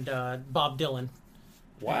know, and Bob Dylan.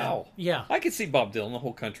 Wow. Yeah. I could see Bob Dylan, the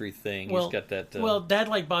whole country thing. Well, he's got that. Well, Dad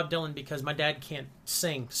liked Bob Dylan because my dad can't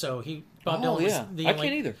sing, so Bob Dylan was the I only,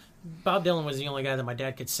 can't either. Bob Dylan was the only guy that my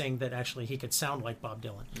dad could sing that actually he could sound like Bob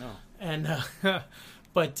Dylan. No. And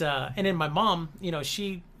and then my mom, you know,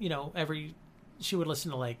 she would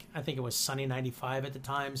listen to, like, I think it was Sunny 95 at the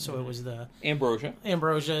time, so it was the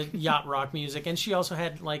Ambrosia yacht rock music, and she also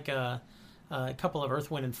had like a couple of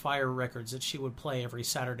Earth, Wind and Fire records that she would play every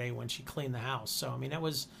Saturday when she cleaned the house. So I mean, that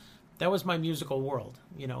was my musical world,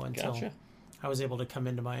 you know, until I was able to come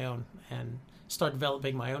into my own and start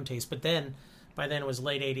developing my own taste. But then by then it was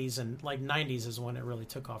late 80s and like 90s is when it really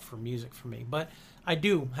took off for music for me. But I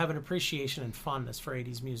do have an appreciation and fondness for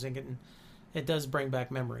 80s music, and it does bring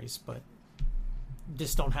back memories, but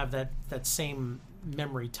just don't have that same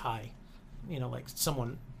memory tie, you know, like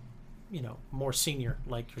someone, you know, more senior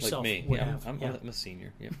like yourself like me. would Yeah, have. I'm a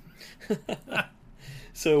senior. Yeah.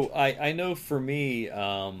 So I know for me, you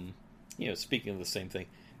know, speaking of the same thing,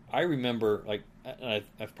 I remember, like, and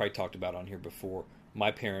I've probably talked about on here before,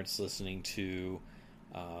 my parents listening to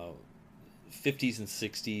 50s and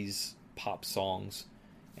 60s pop songs,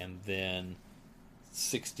 and then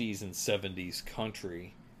 60s and 70s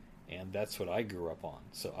country, and that's what I grew up on.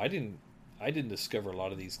 So I didn't discover a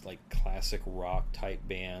lot of these like classic rock type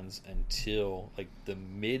bands until like the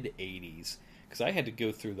mid 80s, because I had to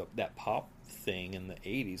go through that pop thing in the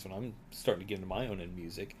 80s when I'm starting to get into my own in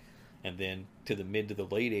music, and then to the mid to the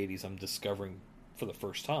late 80s I'm discovering for the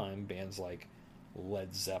first time bands like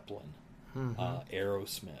Led Zeppelin,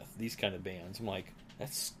 Aerosmith, these kind of bands. I'm like,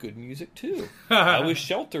 that's good music too. I was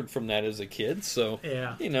sheltered from that as a kid, so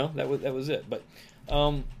Yeah. you know, that was it. But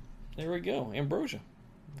there we go, Ambrosia,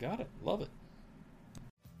 got it, love it.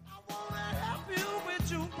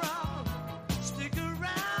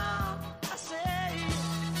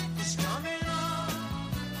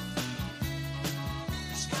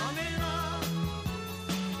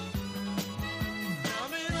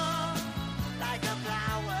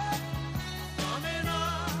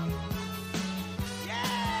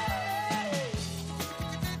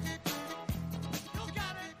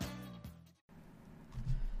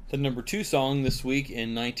 The number 2 song this week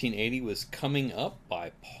in 1980 was Coming Up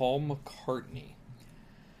by Paul McCartney.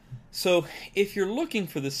 So, if you're looking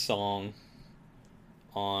for this song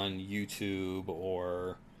on YouTube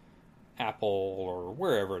or Apple or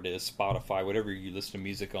wherever it is, Spotify, whatever you listen to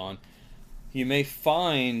music on, you may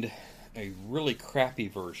find a really crappy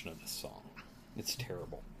version of this song. It's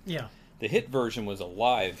terrible. Yeah. The hit version was a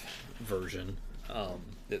live version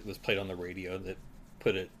that was played on the radio that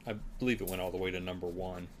put it, I believe it went all the way to number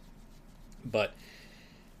 1. But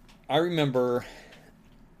I remember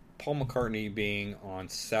Paul McCartney being on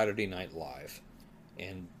Saturday Night Live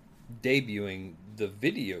and debuting the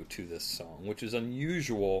video to this song, which is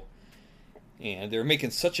unusual, and they were making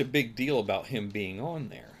such a big deal about him being on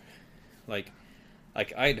there. Like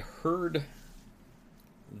I'd heard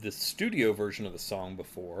the studio version of the song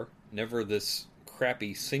before, never this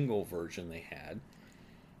crappy single version they had,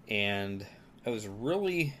 and I was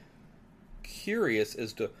really curious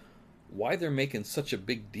as to why they're making such a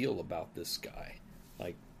big deal about this guy.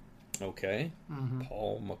 Like, okay,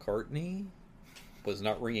 Paul McCartney was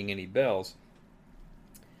not ringing any bells.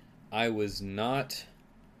 I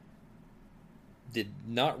did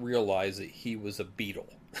not realize that he was a Beatle.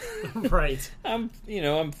 Right. I'm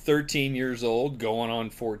 13 years old, going on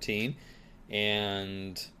 14,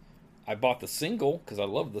 and I bought the single because I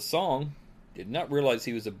loved the song. Did not realize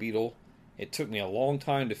he was a Beatle. It took me a long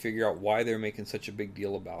time to figure out why they're making such a big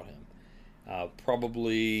deal about him.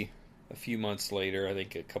 Probably a few months later, I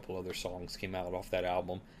think a couple other songs came out off that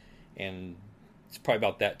album, and it's probably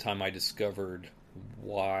about that time I discovered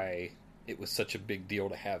why it was such a big deal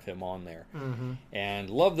to have him on there. And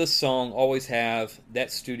love this song, always have.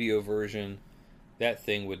 That studio version, that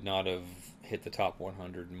thing would not have hit the top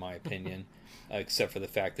 100 in my opinion, except for the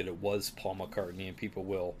fact that it was Paul McCartney, and people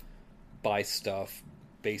will buy stuff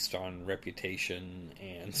based on reputation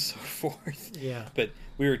and so forth. Yeah. But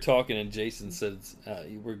we were talking, and Jason said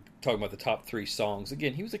we're talking about the top 3 songs.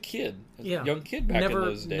 Again, he was a kid, a young kid back in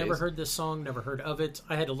those days. Never heard this song, never heard of it.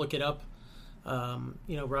 I had to look it up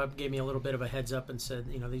Rob gave me a little bit of a heads up and said,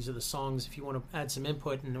 these are the songs if you want to add some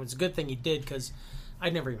input. And it was a good thing he did, because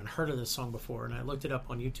I'd never even heard of this song before, and I looked it up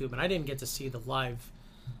on YouTube, and I didn't get to see the live,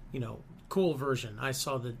 cool version. I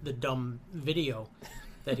saw the dumb video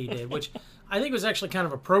that he did, which I think was actually kind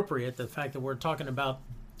of appropriate, the fact that we're talking about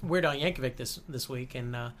Weird Al Yankovic this week.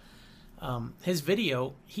 And his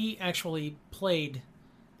video, he actually played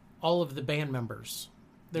all of the band members.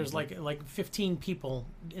 There's like 15 people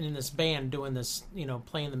in this band doing this,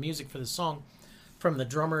 playing the music for the song, from the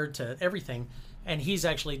drummer to everything. And he's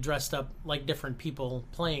actually dressed up like different people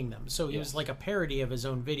playing them. So he was like a parody of his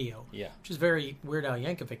own video. Yeah. Which is very Weird Al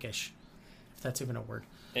Yankovic-ish, if that's even a word.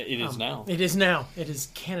 It is now. It is now. It is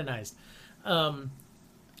canonized. The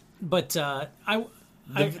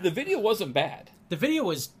video wasn't bad. The video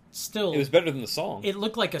was still... It was better than the song. It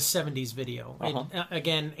looked like a 70s video. Uh-huh.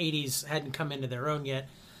 Again, 80s hadn't come into their own yet.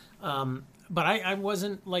 But I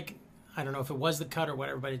wasn't like... I don't know if it was the cut or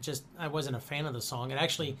whatever, but I wasn't a fan of the song. It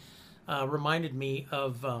actually reminded me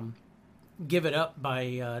of Give It Up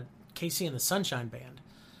by Casey and the Sunshine Band.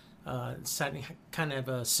 It's kind of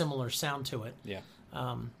a similar sound to it. Yeah.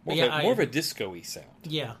 More of a disco-y sound.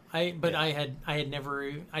 Yeah, I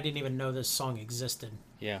didn't even know this song existed.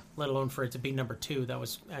 Yeah. Let alone for it to be number 2. That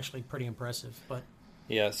was actually pretty impressive. But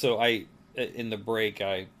yeah, so in the break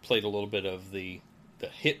I played a little bit of the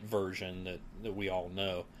hit version that we all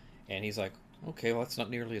know, and he's like, okay, well that's not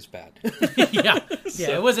nearly as bad. yeah,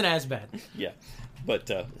 it wasn't as bad. Yeah, but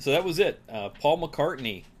so that was it. Paul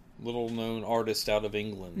McCartney, little known artist out of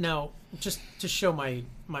England. Now, just to show my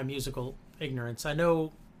musical ignorance, I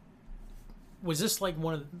know, was this like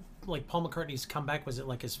one of Paul McCartney's comeback? Was it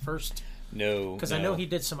like his first? No, because I know he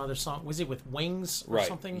did some other song. Was he with Wings or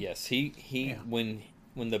something? Yes, he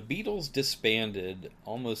when the Beatles disbanded,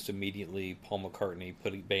 almost immediately Paul McCartney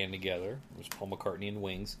put a band together. It was Paul McCartney and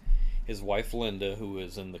Wings. His wife Linda, who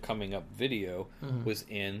was in the Coming Up video, was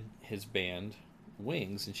in his band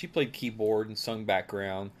Wings, and she played keyboard and sung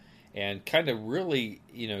background, and kind of really,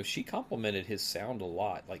 she complimented his sound a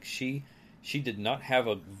lot. Like she did not have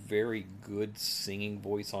a very good singing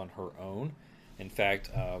voice on her own. In fact,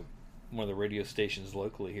 one of the radio stations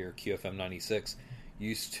locally here, QFM 96,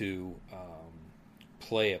 used to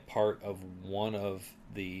play a part of one of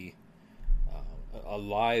the a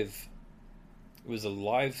live. It was a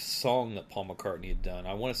live song that Paul McCartney had done.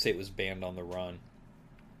 I want to say it was Band on the Run,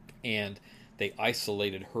 and they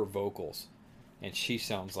isolated her vocals, and she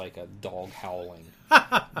sounds like a dog howling.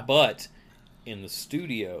 But in the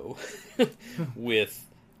studio with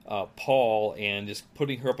Paul, and just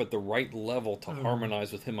putting her up at the right level to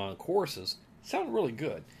harmonize with him on choruses, sounded really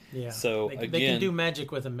good. Yeah. So they again, can do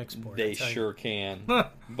magic with a mix board. They sure can.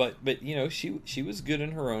 But she was good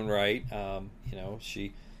in her own right.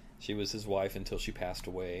 She was his wife until she passed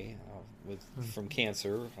away from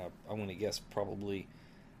cancer. I want to guess probably.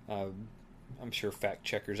 I'm sure fact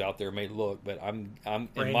checkers out there may look, but I'm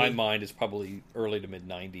in my mind it's probably early to mid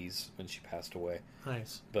 90s when she passed away.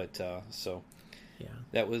 Nice. But yeah,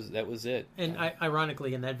 that was it. And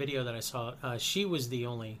ironically, in that video that I saw, she was the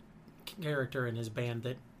only character in his band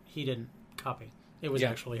that he didn't copy. It was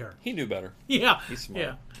actually her. He knew better. Yeah, he's smart.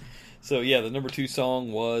 Yeah. So yeah, the number 2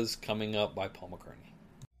 song was Coming Up by Paul McCartney.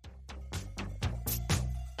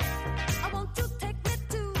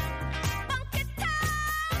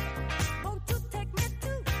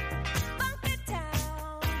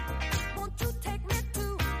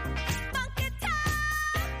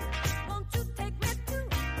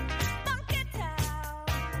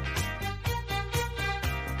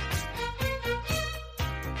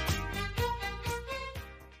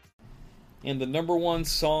 And the number 1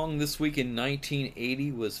 song this week in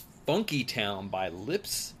 1980 was Funky Town by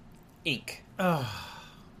Lips Inc. Oh,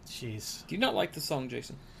 jeez. Do you not like the song,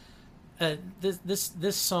 Jason?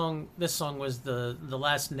 This song was the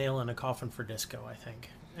last nail in a coffin for disco, I think,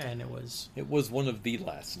 and it was one of the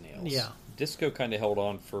last nails. Yeah, disco kind of held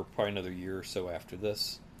on for probably another year or so after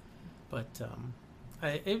this, but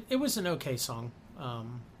it was an okay song.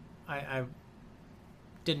 I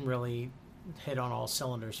didn't really hit on all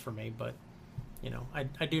cylinders for me, but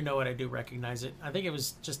I do know it. I do recognize it. I think it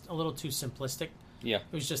was just a little too simplistic. Yeah.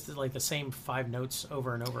 It was just like the same 5 notes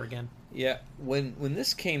over and over again. Yeah. When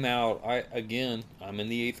this came out, I'm in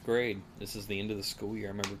the 8th grade. This is the end of the school year. I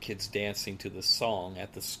remember kids dancing to the song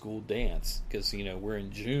at the school dance because, we're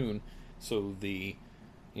in June, so the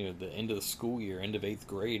end of the school year, end of 8th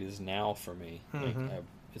grade is now for me. Mm-hmm.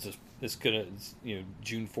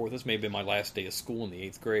 June 4th. This may have been my last day of school in the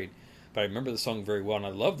 8th grade. But I remember the song very well, and I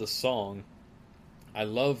love the song. I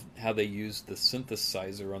love how they used the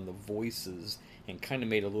synthesizer on the voices and kind of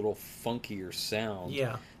made a little funkier sound.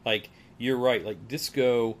 Yeah. Like, you're right. Like,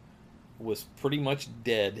 disco was pretty much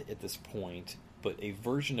dead at this point, but a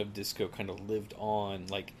version of disco kind of lived on.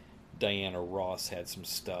 Like, Diana Ross had some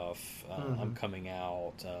stuff, I'm Coming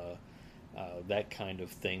Out, that kind of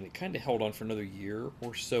thing that kind of held on for another year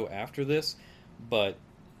or so after this. But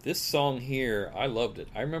this song here, I loved it.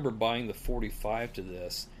 I remember buying the 45 to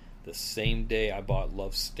this the same day I bought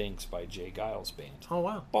Love Stinks by Jay Giles Band. Oh,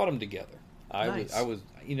 wow. Bought them together. Nice. I was,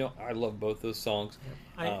 I love both those songs.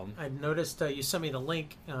 I noticed you sent me the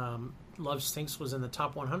link. Love Stinks was in the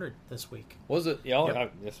top 100 this week. Was it? Yeah,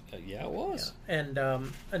 Yep. Yeah, it was. Yeah.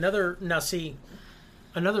 And another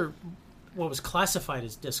what was classified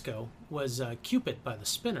as disco was Cupid by the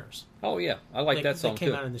Spinners. Oh yeah, I like that song that came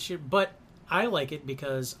too. out in this year, but I like it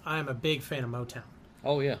because I'm a big fan of Motown.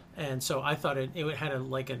 Oh yeah, and so I thought it had a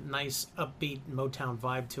nice upbeat Motown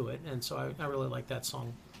vibe to it, and so I really like that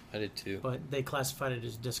song. I did too. But they classified it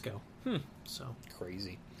as disco. So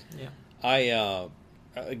crazy. Yeah. I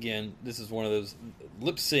again, this is one of those.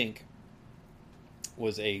 Lip Sync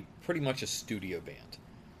was pretty much a studio band.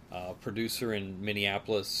 Producer in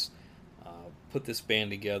Minneapolis put this band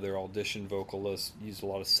together, auditioned vocalists, used a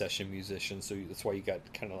lot of session musicians, so that's why you got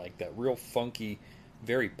kind of like that real funky,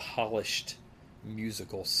 very polished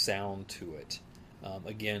musical sound to it.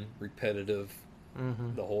 Again, repetitive,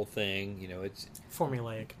 the whole thing, it's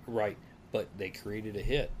formulaic. Right, but they created a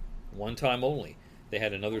hit one time only. They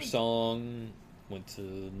had another song, went to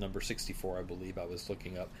number 64, I believe. I was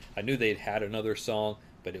looking up. I knew they'd had another song,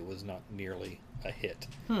 but it was not nearly a hit.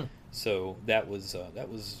 So that was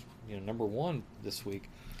number one this week.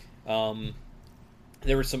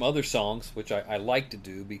 There were some other songs which I like to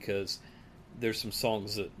do because there's some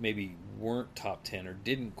songs that maybe weren't top 10 or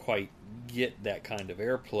didn't quite get that kind of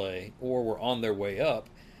airplay or were on their way up.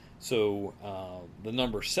 So the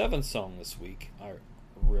number 7 song this week I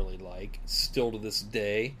really like, still to this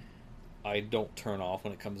day I don't turn off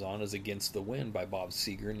when it comes on, is Against the Wind by Bob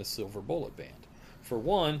Seger and the Silver Bullet Band. For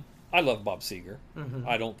one, I love Bob Seger.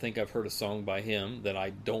 I don't think I've heard a song by him that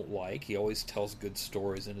I don't like. He always tells good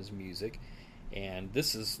stories in his music. And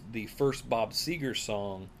this is the first Bob Seger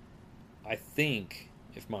song, I think,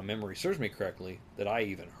 if my memory serves me correctly, that I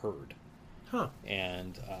even heard.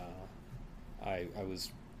 And I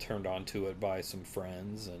was turned on to it by some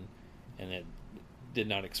friends, and it did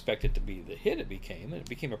not expect it to be the hit it became, and it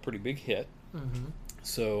became a pretty big hit.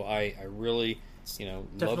 So I really, love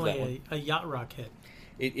that one. Definitely a yacht rock hit.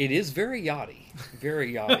 It is very yachty,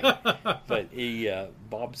 very yachty. But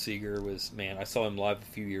Bob Seger was, man, I saw him live a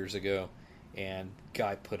few years ago, and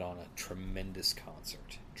guy put on a tremendous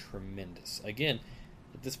concert. Tremendous. Again,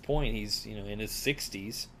 at this point, he's in his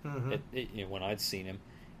 60s when I'd seen him,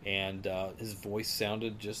 and his voice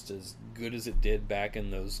sounded just as good as it did back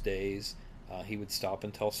in those days. He would stop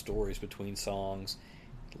and tell stories between songs.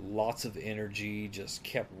 Lots of energy, just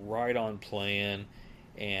kept right on playing.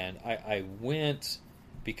 And I went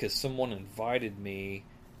because someone invited me.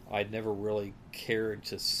 I'd never really cared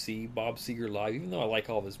to see Bob Seger live, even though I like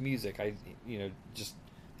all of his music. Just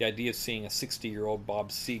the idea of seeing a 60-year-old Bob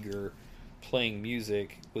Seger playing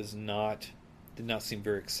music did not seem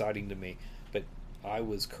very exciting to me. But I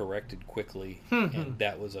was corrected quickly, and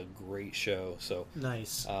that was a great show. So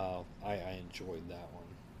nice. I enjoyed that one.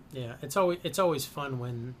 Yeah, it's always fun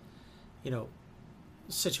when,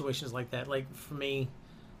 situations like that. Like for me,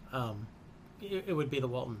 it would be the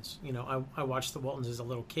Waltons. I watched the Waltons as a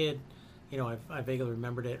little kid. I vaguely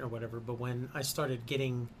remembered it or whatever. But when I started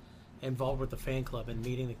getting involved with the fan club and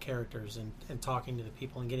meeting the characters and talking to the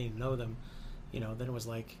people and getting to know them, then it was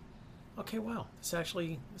like, okay, wow, this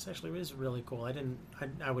actually is really cool.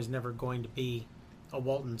 I was never going to be a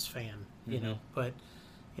Waltons fan, but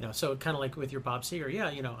so kind of like with your Bob Seger,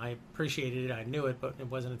 I appreciated it, I knew it, but it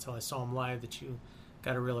wasn't until I saw him live that you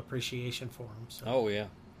got a real appreciation for him. So. Oh yeah,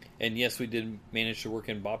 and yes, we did manage to work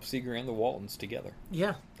in Bob Seger and the Waltons together.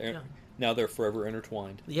 Yeah, Now they're forever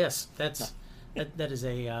intertwined. Yes, that it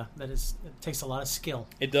takes a lot of skill.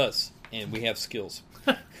 It does, and we have skills.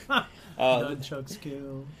 Nunchuck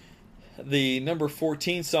skill. The number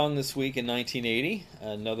 14 song this week in 1980,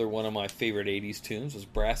 another one of my favorite 80s tunes, was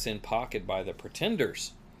Brass in Pocket by the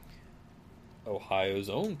Pretenders. Ohio's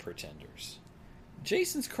own Pretenders.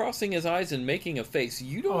 Jason's crossing his eyes and making a face.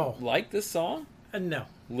 You don't like this song? No.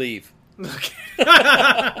 Leave. Okay.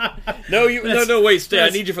 No, wait, stay. I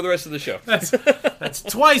need you for the rest of the show. That's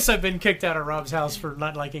twice I've been kicked out of Rob's house for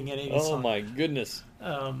not liking an 80s song. Oh my goodness.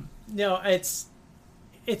 No, it's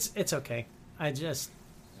okay.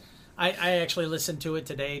 I actually listened to it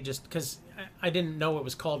today just because I didn't know it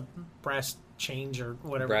was called Brass Change or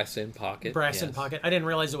whatever. Brass in Pocket. Brass in Pocket. I didn't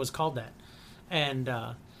realize it was called that. And so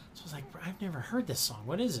I was like, I've never heard this song.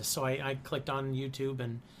 What is this? So I clicked on YouTube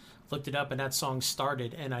and looked it up, and that song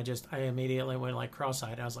started, and I immediately went like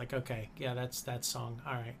cross-eyed. I was like, okay, yeah, that's that song.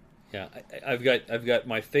 All right. Yeah, I've got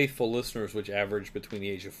my faithful listeners, which average between the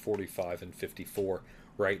age of 45 and 54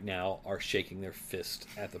 right now, are shaking their fist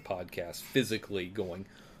at the podcast, physically going,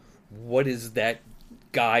 "What is that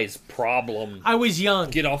guy's problem?" I was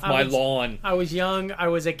young. Get off my lawn. I was young. I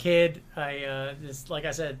was a kid. Like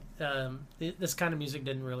I said, this kind of music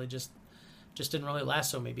didn't really just didn't really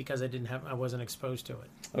lasso me because I wasn't exposed to it.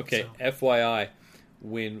 Okay, so. FYI,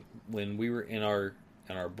 when we were in our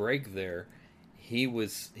break there, he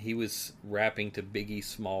was rapping to Biggie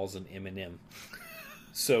Smalls and Eminem.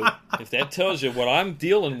 So if that tells you what I'm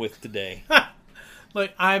dealing with today.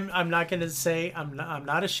 Look, I'm not going to say I'm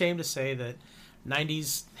not ashamed to say that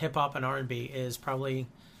 90s hip hop and R&B is probably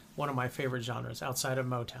one of my favorite genres outside of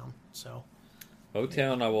Motown. So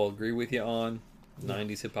Motown, I will agree with you on.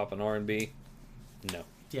 90s hip hop and R&B, no.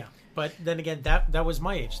 Yeah, but then again, that was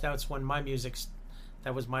my age. That was when my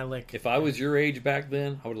that was my lick. If I was your age back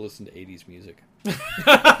then, I would have listened to 80s music.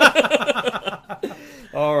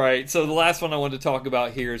 All right, so the last one I wanted to talk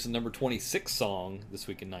about here is the number 26 song this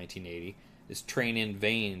week in 1980. Is Train in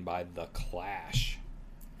Vain by The Clash.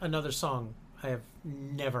 Another song I have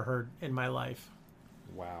never heard in my life.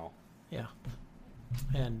 Wow. Yeah.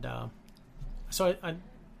 And so I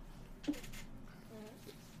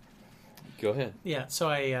go ahead. Yeah, so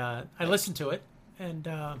I listened to it, and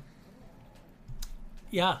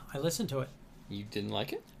yeah, I listened to it. You didn't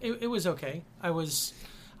like it? It was okay. I was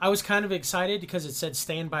kind of excited because it said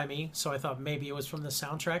 "Stand By Me," so I thought maybe it was from the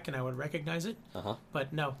soundtrack and I would recognize it. Uh-huh.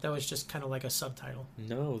 But no, that was just kind of like a subtitle.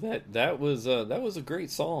 No, that was a great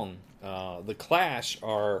song. The Clash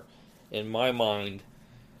are, in my mind,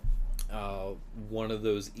 one of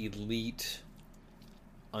those elite,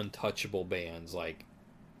 untouchable bands. Like,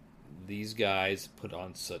 these guys put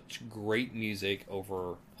on such great music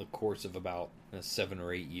over the course of about 7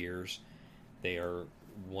 or 8 years. They are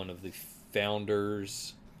one of the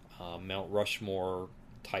founders, Mount Rushmore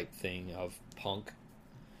type thing of punk.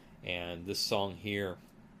 And this song here,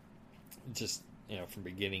 just, from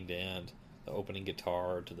beginning to end, the opening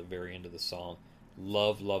guitar to the very end of the song,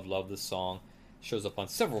 love this song. Shows up on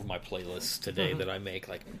several of my playlists today that I make.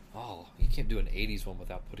 Like, oh, you can't do an 80s one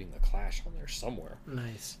without putting The Clash on there somewhere.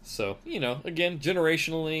 Nice. So, again,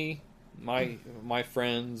 generationally, my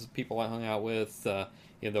friends, people I hung out with,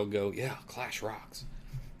 they'll go, yeah, Clash rocks.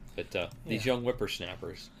 But these young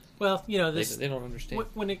whippersnappers, well, this they don't understand.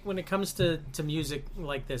 When it comes to music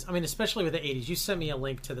like this, I mean, especially with the 80s, you sent me a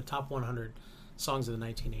link to the top 100 songs of the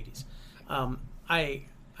 1980s. I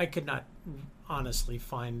could not honestly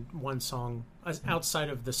find one song outside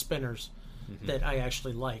of the Spinners that I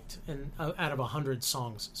actually liked, and out of 100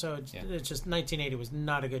 songs. So it's just 1980 was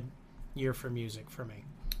not a good year for music for me.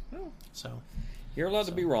 Well, so you're allowed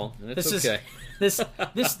to be wrong, and it's okay. This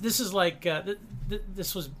is like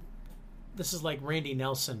this is like Randy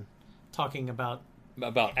Nelson talking about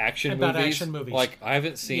action movies. Like, I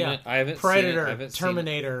haven't seen it. I haven't Predator, seen it. I haven't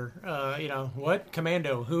Terminator. What?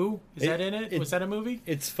 Commando. Who is that in it? Was that a movie?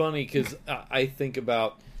 It's funny because I think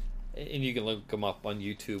about, and you can look them up on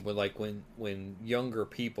YouTube. But like when younger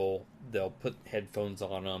people, they'll put headphones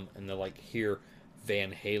on them and they'll like hear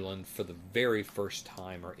Van Halen for the very first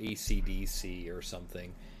time, or AC/DC or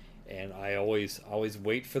something, and I always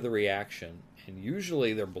wait for the reaction, and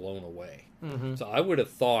usually they're blown away. So I would have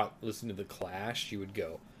thought, listening to The Clash, you would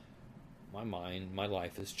go, my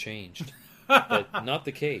life has changed. But not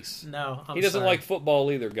the case. No, he doesn't like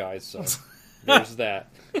football either, guys, so there's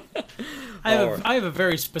that. I have a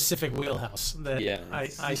very specific wheelhouse that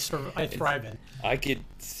I thrive in. I could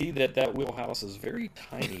see that wheelhouse is very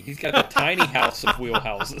tiny. He's got the tiny house of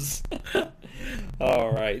wheelhouses.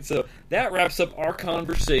 All right, so that wraps up our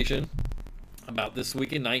conversation about this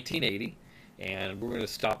week in 1980. And we're going to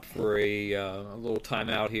stop for a little time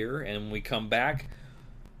out here. And when we come back,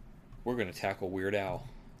 we're going to tackle Weird Al.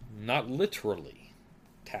 Not literally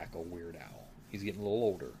tackle Weird Al. He's getting a little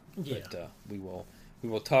older. Yeah. But we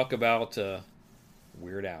will talk about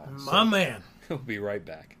Weird Al. My man. We'll be right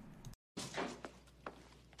back.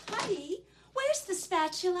 Honey, where's the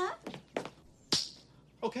spatula?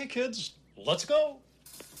 Okay, kids, let's go.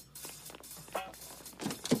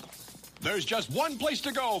 There's just one place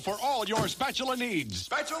to go for all your spatula needs.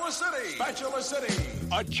 Spatula City! Spatula City!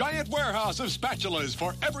 A giant warehouse of spatulas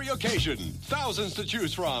for every occasion. Thousands to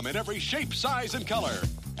choose from in every shape, size, and color.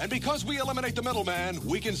 And because we eliminate the middleman,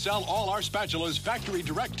 we can sell all our spatulas factory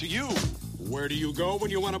direct to you. Where do you go when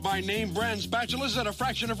you want to buy name brand spatulas at a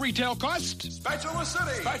fraction of retail cost? Spatula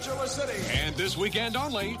City! Spatula City! And this weekend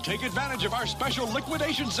only, take advantage of our special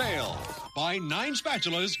liquidation sale. Buy 9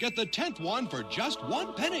 spatulas, get the 10th one for just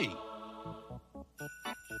 1 penny.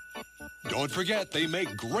 Don't forget, they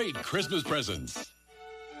make great Christmas presents.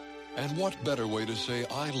 And what better way to say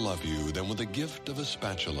I love you than with the gift of a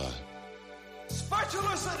spatula?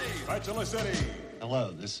 Spatula City! Spatula City!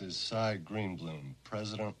 Hello, this is Cy Greenbloom,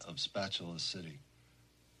 president of Spatula City.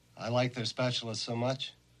 I like their spatulas so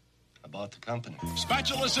much, I bought the company.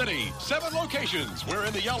 Spatula City, 7 locations. We're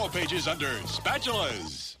in the yellow pages under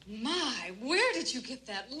spatulas. My, where did you get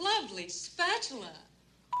that lovely spatula?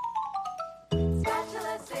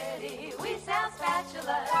 Spatula City, we sell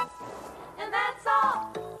spatulas, and that's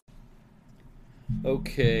all.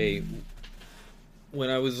 Okay,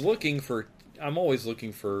 when I was looking for, I'm always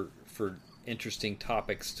looking for interesting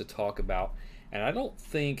topics to talk about, and I don't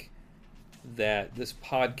think that this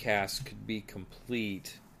podcast could be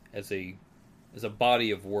complete as a body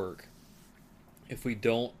of work if we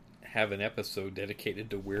don't have an episode dedicated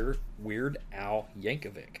to Weird Al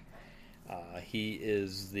Yankovic. He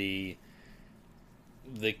is the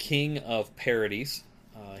king of parodies.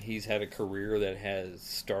 He's had a career that has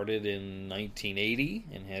started in 1980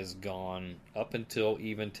 and has gone up until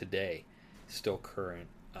even today, still current.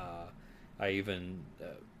 I even,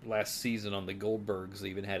 last season on the Goldbergs,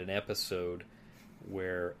 even had an episode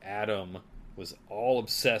where Adam was all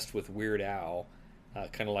obsessed with Weird Al,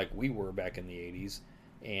 kind of like we were back in the 80s,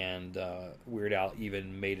 and Weird Al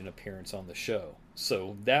even made an appearance on the show.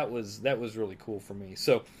 So that was really cool for me.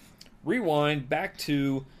 So rewind back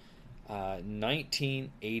to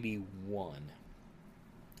 1981.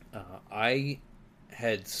 I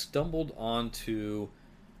had stumbled onto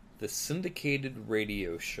the syndicated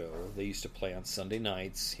radio show they used to play on Sunday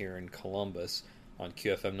nights here in Columbus on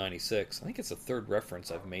QFM 96. I think it's the third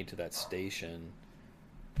reference I've made to that station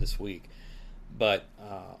this week. But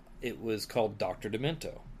it was called Dr.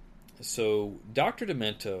 Demento. So Dr.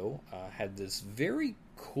 Demento had this very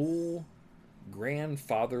cool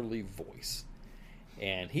grandfatherly voice.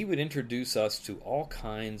 And he would introduce us to all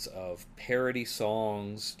kinds of parody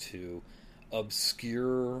songs, to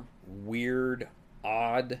obscure, weird,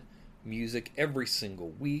 odd music every single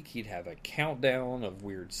week. He'd have a countdown of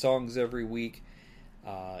weird songs every week.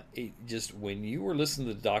 It just, when you were listening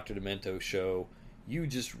to the Dr. Demento show, you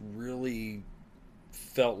just really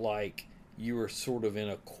felt like you were sort of in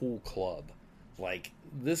a cool club. Like,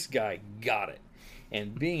 this guy got it.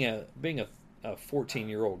 And being a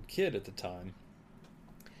 14-year-old kid at the time,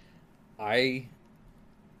 my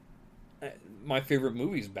favorite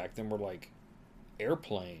movies back then were like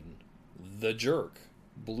Airplane, The Jerk,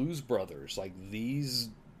 Blues Brothers. Like, these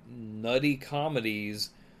nutty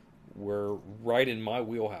comedies were right in my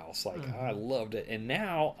wheelhouse. Like, I loved it. And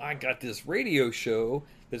now I got this radio show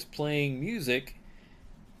that's playing music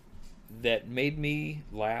that made me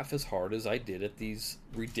laugh as hard as I did at these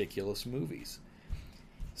ridiculous movies.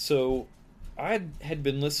 So I had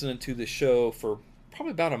been listening to the show for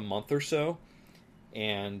probably about a month or so,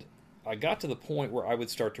 and I got to the point where I would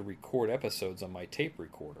start to record episodes on my tape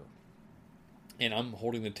recorder. And I'm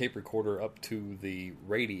holding the tape recorder up to the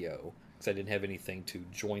radio because I didn't have anything to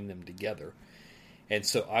join them together. And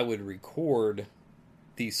so I would record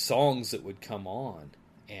these songs that would come on,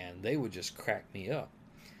 and they would just crack me up.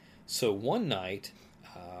 So one night,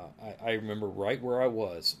 I remember right where I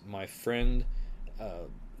was, my friend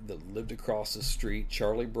that lived across the street,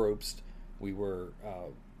 Charlie Brobst, we were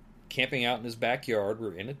camping out in his backyard. We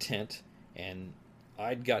were in a tent, and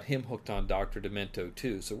I'd got him hooked on Dr. Demento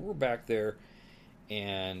too. So we're back there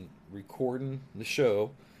and recording the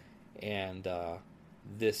show, and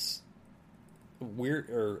this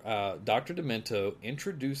Dr. Demento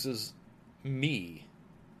introduces me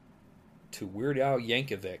to Weird Al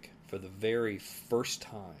Yankovic for the very first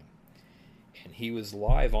time, and he was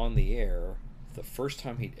live on the air the first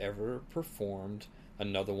time he'd ever performed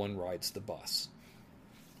Another One Rides the Bus.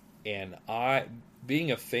 And I, being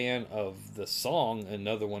a fan of the song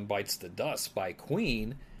Another One Bites the Dust by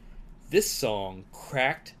Queen, this song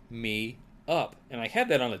cracked me up. And I had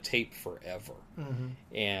that on a tape forever. Mm-hmm.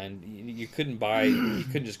 And you couldn't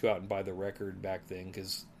just go out and buy the record back then,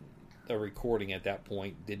 because a recording at that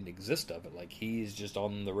point didn't exist of it. Like, he's just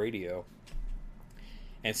on the radio.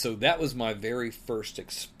 And so that was my very first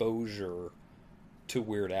exposure to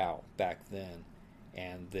Weird Al back then.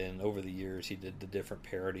 And then over the years, he did the different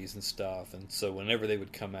parodies and stuff. And so whenever they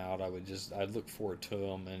would come out, I'd look forward to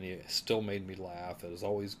them, and it still made me laugh. It was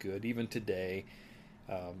always good. Even today,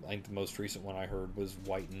 I think the most recent one I heard was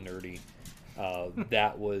White and Nerdy.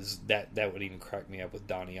 That would even crack me up with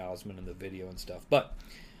Donny Osmond in the video and stuff. But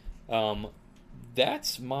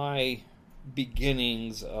that's my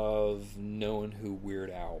beginnings of knowing who Weird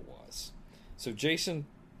Al was. So Jason,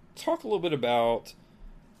 talk a little bit about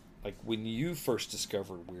like when you first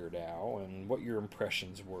discovered Weird Al and what your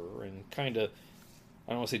impressions were, and kind of,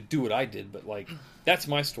 I don't want to say do what I did, but like that's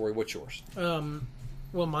my story. What's yours?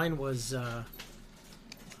 Well, mine was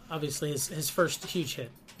obviously his first huge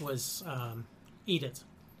hit was "Eat It."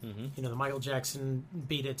 Mm-hmm. You know, the Michael Jackson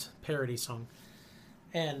 "Beat It" parody song,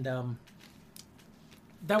 and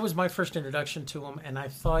that was my first introduction to him. And I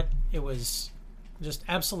thought it was just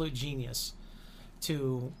absolute genius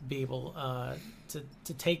to be able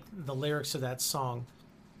to take the lyrics of that song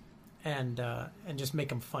and just make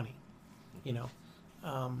them funny, you know.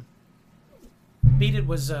 "Beat It"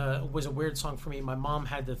 was a weird song for me. My mom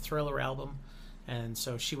had the Thriller album, and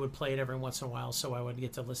so she would play it every once in a while, so I would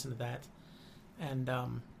get to listen to that. And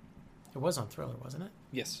it was on Thriller, wasn't it?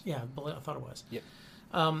 Yes. Yeah, I thought it was. Yep.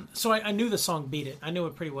 So I knew the song "Beat It." I knew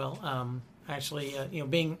it pretty well. Actually, you know,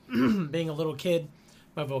 being being a little kid,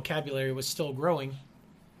 my vocabulary was still growing.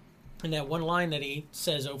 And that one line that he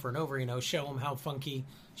says over and over, you know, "Show 'em how funky,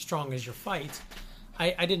 strong is your fight."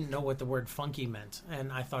 I didn't know what the word funky meant,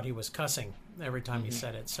 and I thought he was cussing every time he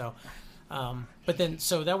said it. So, but then,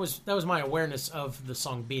 so that was my awareness of the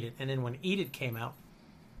song "Beat It." And then when "Eat It" came out,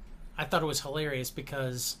 I thought it was hilarious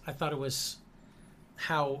because I thought it was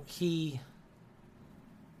how he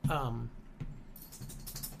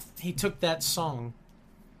took that song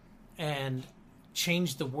and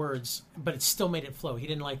changed the words, but it still made it flow. He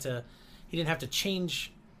didn't have to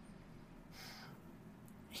change.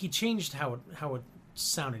 He changed how it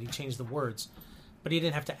sounded. He changed the words, but he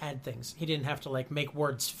didn't have to add things. He didn't have to like make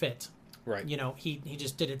words fit. Right. You know, he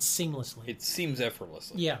just did it seamlessly. It seems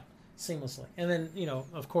effortlessly. Yeah, seamlessly. And then, you know,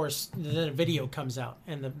 of course, then a video comes out,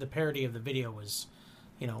 and the parody of the video was,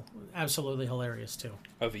 you know, absolutely hilarious too.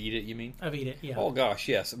 Of "Eat It," you mean? Of "Eat It," yeah. Oh gosh,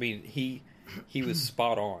 yes. I mean, he was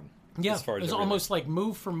spot on. Yeah, as far as it was everything. almost like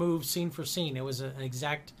move for move, scene for scene. It was an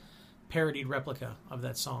exact parodied replica of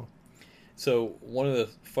that song. So one of the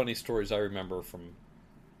funny stories I remember from,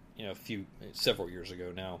 you know, several years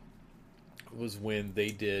ago now, was when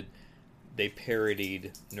they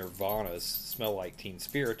parodied Nirvana's "Smell Like Teen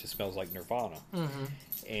Spirit" to "Smells Like Nirvana." Mm-hmm.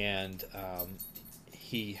 And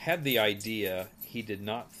he had the idea. He did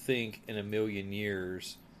not think in a million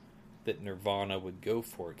years that Nirvana would go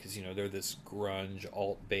for it, because, you know, they're this grunge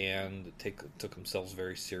alt band that took themselves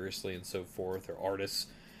very seriously and so forth. They're artists.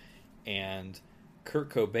 And Kurt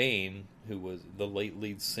Cobain, who was the late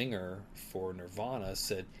lead singer for Nirvana,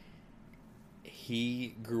 said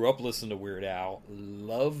he grew up listening to Weird Al,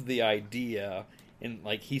 loved the idea, and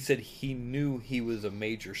like he said, he knew he was a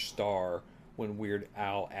major star when Weird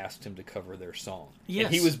Al asked him to cover their song. Yes.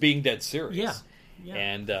 And he was being dead serious. Yeah. Yeah.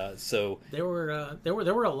 And so there were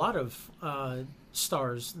a lot of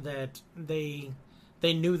stars that they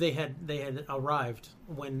knew they had arrived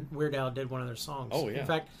when Weird Al did one of their songs. Oh yeah. In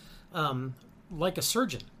fact, "Like a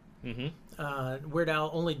Surgeon," Weird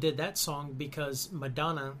Al only did that song because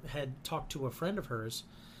Madonna had talked to a friend of hers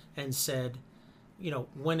and said, you know,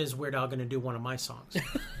 when is Weird Al going to do one of my songs?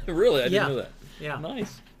 Really? I didn't know that. Yeah.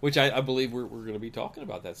 Nice. Which I believe we're going to be talking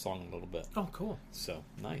about that song a little bit. Oh, cool. So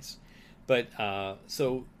nice. But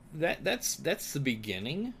so that's the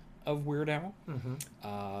beginning of Weird Al.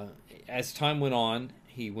 Mm-hmm. As time went on,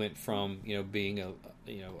 he went from, you know, being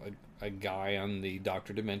a guy on the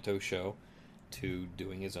Dr. Demento show to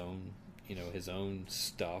doing his own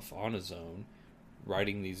stuff on his own,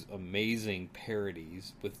 writing these amazing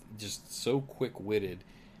parodies with just so quick-witted,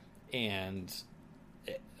 and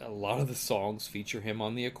a lot of the songs feature him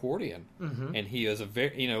on the accordion. Mm-hmm. And he is a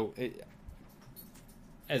very, you know,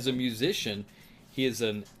 as a musician, he is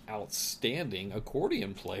an outstanding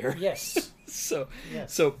accordion player. Yes. So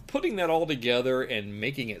putting that all together and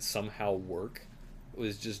making it somehow work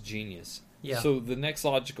was just genius. Yeah. So the next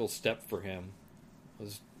logical step for him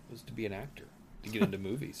was to be an actor, to get into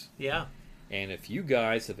movies. Yeah. And if you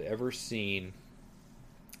guys have ever seen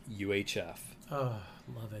UHF, oh,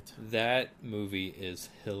 love it. That movie is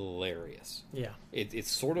hilarious. Yeah. It's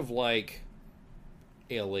sort of like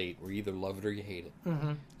AL8, where you either love it or you hate it.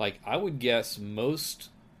 Mm-hmm. Like, I would guess most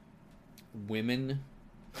women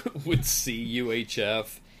would see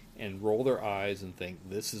UHF and roll their eyes and think,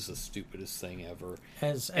 this is the stupidest thing ever.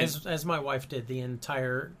 As my wife did the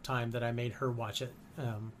entire time that I made her watch it.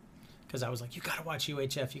 Because I was like, you gotta watch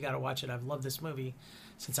UHF, you gotta watch it. I've loved this movie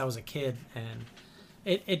since I was a kid, and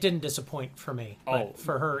it didn't disappoint for me. But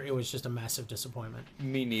for her, it was just a massive disappointment.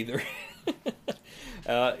 Me neither.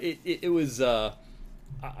 It was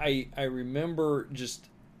I remember just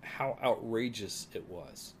how outrageous it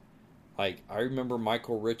was. Like, I remember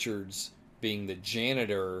Michael Richards being the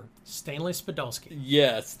janitor. Stanley Spadolsky.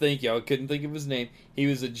 Yes, thank you. I couldn't think of his name. He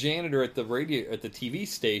was a janitor at the TV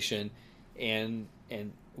station, and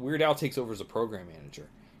Weird Al takes over as a program manager,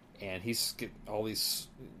 and he's get all these.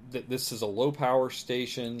 This is a low power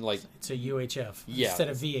station, like it's a UHF instead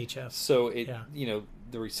of VHF. So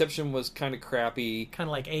the reception was kind of crappy, kind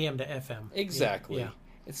of like AM to FM. Exactly. Yeah.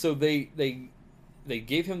 And so they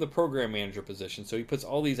gave him the program manager position. So he puts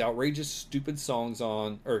all these outrageous, stupid songs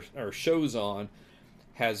on or shows on.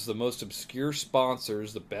 Has the most obscure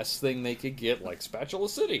sponsors, the best thing they could get, like Spatula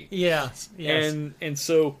City. Yes. And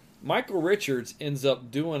so Michael Richards ends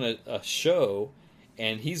up doing a show.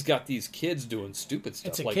 And he's got these kids doing stupid stuff.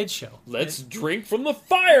 It's a like, kid's show. Let's drink from the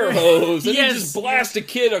fire hose, and yes. he just blast a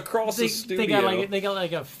kid across the studio. They got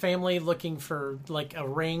like a family looking for like a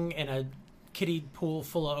ring and a kiddie pool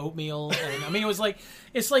full of oatmeal, and I mean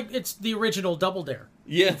it's the original Double Dare.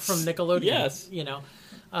 Yes. From Nickelodeon. Yes.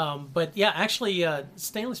 But yeah, actually,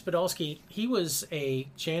 Stanley Spadolsky, he was a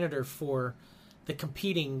janitor for the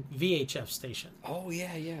competing VHF station. Oh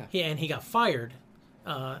yeah. And he got fired.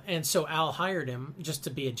 And so Al hired him just to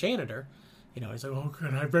be a janitor. He's like, "Oh,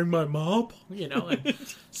 can I bring my mop?" And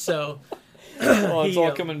so it's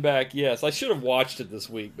all coming back. Yes, I should have watched it this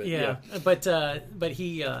week, but yeah. But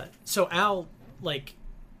he so Al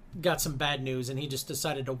got some bad news, and he just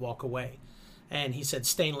decided to walk away. And he said,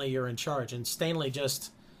 "Stanley, you're in charge." And Stanley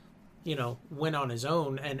just went on his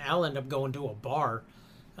own, and Al ended up going to a bar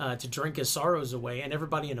to drink his sorrows away, and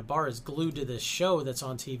everybody in the bar is glued to this show that's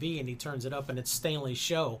on TV, and he turns it up, and it's Stanley's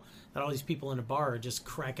show that all these people in the bar are just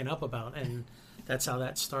cracking up about, and that's how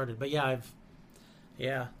that started. But it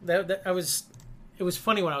was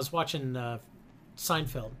funny when I was watching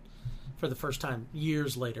Seinfeld for the first time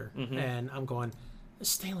years later, and I'm going,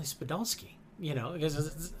 Stanley Spadolsky,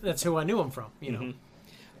 because that's who I knew him from,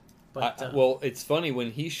 But well, it's funny when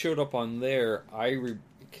he showed up on there.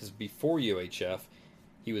 Because before UHF.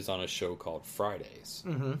 He was on a show called Fridays.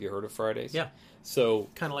 Mm-hmm. Have you heard of Fridays? Yeah. So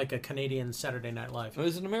kind of like a Canadian Saturday Night Live. It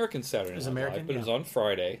was an American Saturday Night Live, but it was on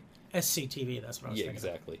Friday. SCTV, that's what I was thinking.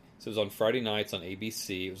 Exactly. So it was on Friday nights on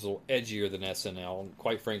ABC. It was a little edgier than SNL, and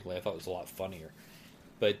quite frankly, I thought it was a lot funnier.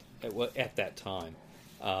 But at that time,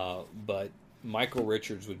 but Michael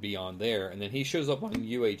Richards would be on there, and then he shows up on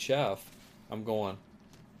UHF. I'm going,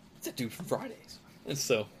 it's a dude from Fridays, and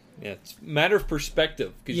so. Yeah, it's a matter of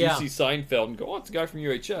perspective, because you see Seinfeld and go, oh, it's a guy from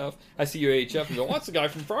UHF. I see UHF and go, oh, it's a guy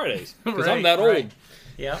from Fridays, because I'm that old.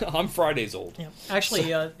 Yeah, I'm Fridays old. Yeah.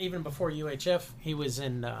 Actually, even before UHF, he was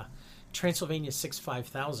in Transylvania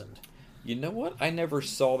 65000. You know what? I never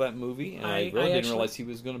saw that movie, and I really didn't realize he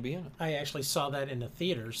was going to be in it. I actually saw that in the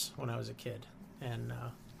theaters when I was a kid, and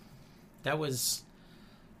that was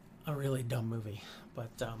a really dumb movie. But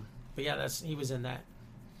yeah, he was in that.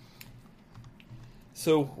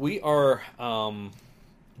 So we are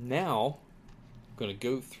now going to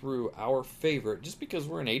go through our favorite, just because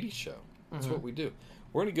we're an 80s show. That's what we do.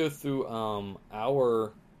 We're going to go through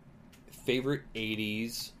our favorite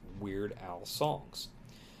 80s Weird Al songs.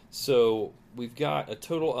 So we've got a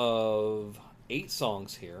total of 8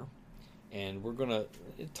 songs here, and we're going to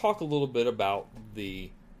talk a little bit about the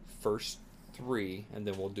first 3, and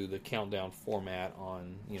then we'll do the countdown format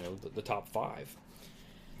on the top 5.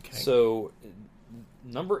 Okay. So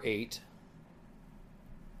number 8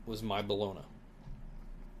 was My Bologna.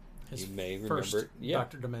 His you may first remember it. Yeah.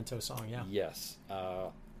 Dr. Demento song, yeah. Yes.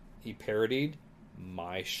 He parodied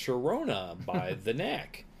My Sharona by The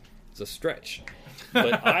Knack. It's a stretch.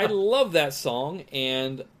 But I love that song,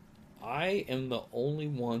 and I am the only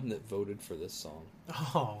one that voted for this song.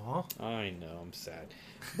 Aww. I know, I'm sad.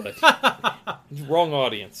 But wrong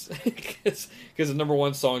audience. Because the number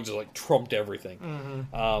 1 song just trumped everything.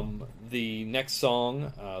 Mm-hmm. The next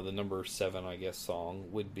song, the number 7, I guess, song,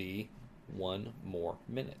 would be One More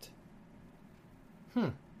Minute.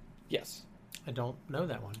 Yes. I don't know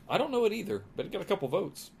that one. I don't know it either, but it got a couple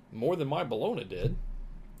votes. More than My Bologna did.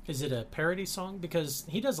 Is it a parody song? Because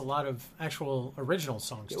he does a lot of actual original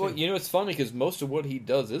songs, too. Well, it's funny because most of what he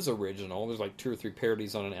does is original. There's 2 or 3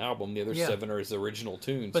 parodies on an album. The other 7 are his original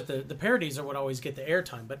tunes. But the parodies are what always get the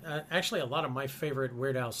airtime. But actually, a lot of my favorite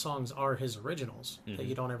Weird Al songs are his originals that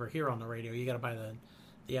you don't ever hear on the radio. You got to buy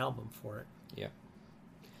the album for it. Yeah.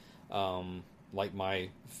 Like my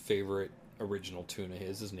favorite original tune of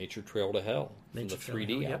his is Nature Trail to Hell from the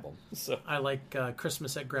 3D album. Yep. So I like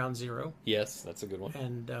Christmas at Ground Zero. Yes, that's a good one.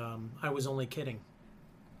 And I Was Only Kidding.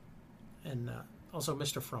 And also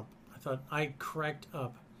Mr. Frump. I thought I cracked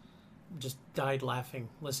up, just died laughing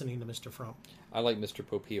listening to Mr. Frump. I like Mr.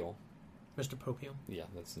 Popeil. Mr. Popeil. Yeah,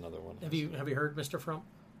 that's another one. Have you heard Mr. Frump?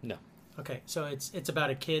 No. Okay, so it's about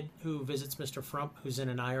a kid who visits Mr. Frump, who's in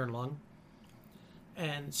an iron lung.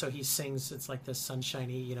 And so he sings, it's like this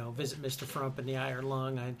sunshiny, visit Mr. Frump in the iron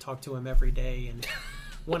lung. I talk to him every day. And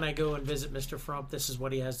when I go and visit Mr. Frump, this is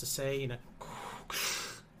what he has to say,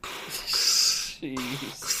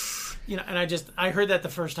 Jeez. And I heard that the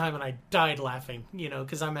first time and I died laughing,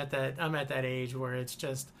 because I'm at that age where it's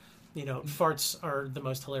just, farts are the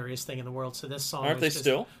most hilarious thing in the world. So this song aren't they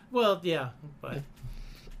still? Well, yeah, but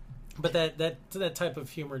that type of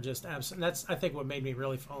humor just absolutely. That's I think what made me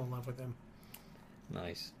really fall in love with him.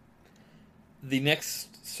 Nice. The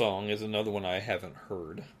next song is another one I haven't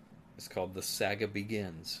heard. It's called "The Saga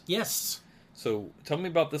Begins." Yes. So tell me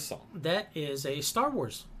about this song. That is a Star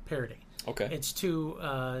Wars parody. Okay. It's to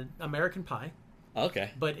American Pie.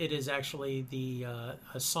 Okay. But it is actually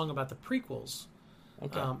a song about the prequels.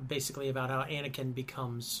 Okay. Basically about how Anakin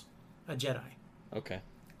becomes a Jedi. Okay.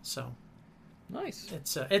 So. Nice.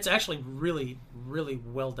 It's actually really, really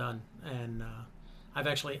well done, and I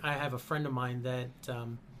have a friend of mine that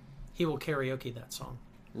he will karaoke that song.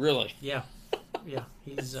 Really? Yeah. Yeah,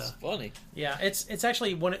 he's funny. Yeah, it's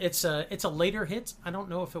actually it's a later hit. I don't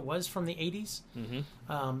know if it was from the 80s,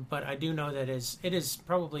 but I do know that it is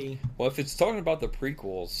probably. Well, if it's talking about the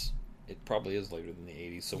prequels, it probably is later than the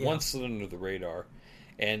 80s. So one slid under the radar,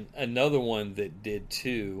 and another one that did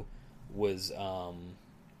too was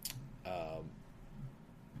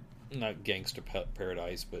not Gangster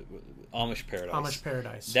Paradise, but Amish Paradise. Amish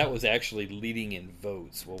Paradise. That was actually leading in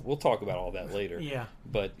votes. Well, we'll talk about all that later. Yeah.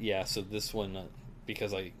 But yeah, so this one,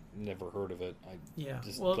 because I never heard of it,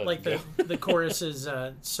 the chorus is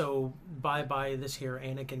so bye this here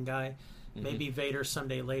Anakin guy, maybe Vader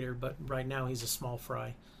someday later, but right now he's a small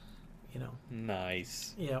fry.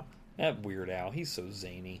 Nice. Yeah. That Weird Al, he's so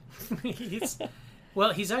zany. He's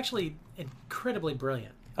actually incredibly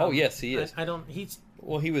brilliant. Oh yes, he is.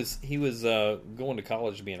 He was going to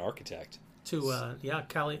college to be an architect.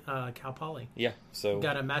 Cal Poly. Yeah, so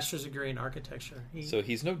got a master's degree in architecture. So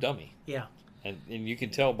he's no dummy. Yeah, and you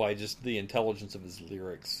can tell by just the intelligence of his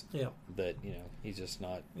lyrics. Yeah, that he's just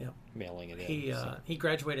not mailing it in. He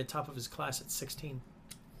graduated top of his class at 16.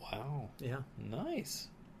 Wow. Yeah. Nice.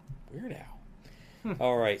 Weird Al.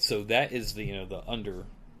 All right, so that is the under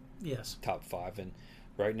top 5, and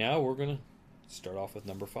right now we're gonna start off with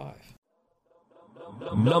number 5.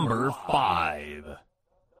 Number 5.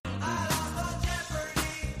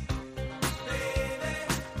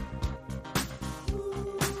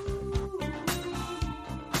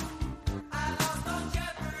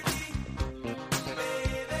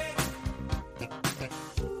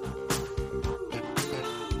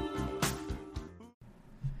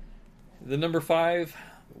 The number 5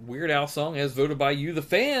 Weird Al song, as voted by you, the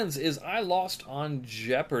fans, is "I Lost on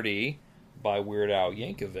Jeopardy" by Weird Al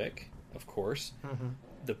Yankovic, of course.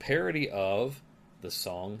 The parody of the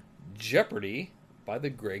song "Jeopardy" by the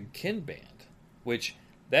Greg Kihn Band, which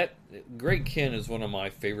Greg Kihn is one of my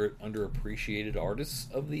favorite underappreciated artists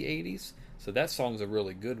of the 80s. So that song's a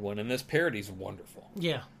really good one, and this parody's wonderful.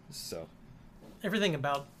 Yeah. So everything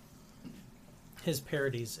about his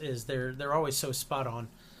parodies is they're always so spot on,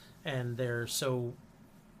 and they're so,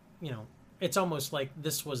 it's almost like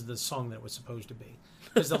this was the song that it was supposed to be,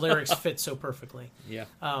 because the lyrics fit so perfectly. Yeah.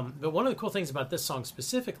 But one of the cool things about this song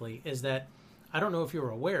specifically is that, I don't know if you were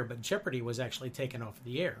aware, but Jeopardy was actually taken off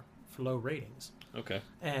the air for low ratings. Okay.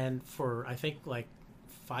 And for, I think,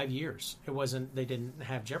 5 years, they didn't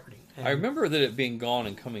have Jeopardy. And I remember that it being gone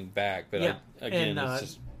and coming back, but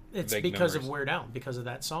it's because of Weird Al, because of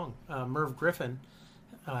that song. Merv Griffin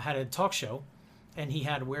had a talk show, and he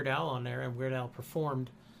had Weird Al on there, and Weird Al performed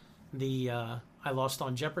the "I Lost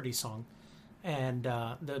on Jeopardy" song, and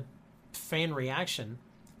the fan reaction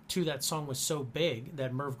to that song was so big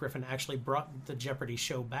that Merv Griffin actually brought the Jeopardy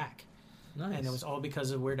show back. Nice. And it was all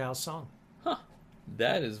because of Weird Al's song. Huh.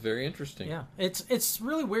 That is very interesting. Yeah, it's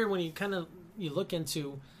really weird when you look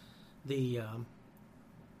into the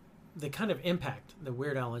kind of impact that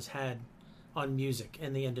Weird Al has had on music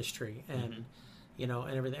and the industry, and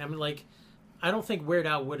and everything. I mean, I don't think Weird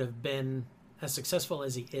Al would have been as successful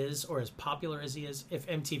as he is or as popular as he is if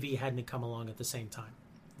MTV hadn't come along at the same time.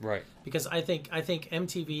 Right. Because I think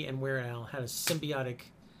MTV and Weird Al had a symbiotic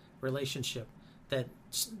relationship that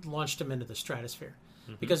launched him into the stratosphere.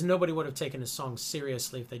 Because nobody would have taken his songs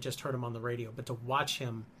seriously if they just heard him on the radio. But to watch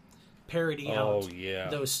him parody out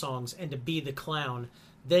those songs and to be the clown,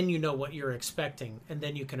 then you know what you're expecting, and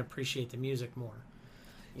then you can appreciate the music more.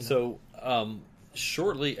 So,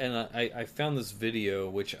 shortly, and I found this video,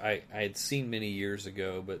 which I had seen many years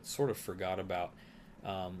ago, but sort of forgot about,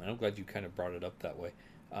 and I'm glad you kind of brought it up that way.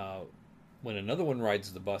 when Another One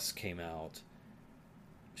Rides the Bus came out,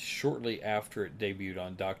 shortly after it debuted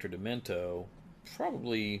on Dr. Demento,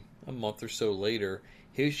 probably a month or so later,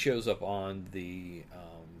 he shows up on the,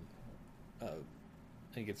 I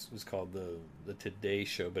think it was called the Today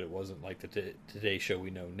Show, but it wasn't like the Today Show we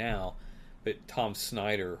know now. But Tom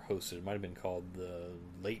Snyder hosted. It might have been called the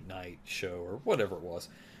Late Night Show or whatever it was.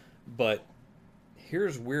 But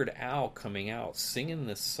here's Weird Al coming out singing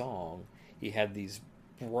this song. He had these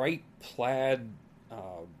bright plaid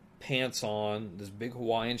pants on, this big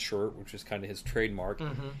Hawaiian shirt, which is kind of his trademark.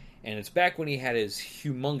 Mm-hmm. And it's back when he had his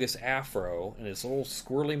humongous afro and his little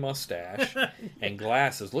squirrely mustache and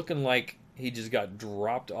glasses, looking like he just got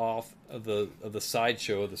dropped off of the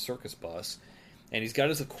sideshow of the circus bus. And he's got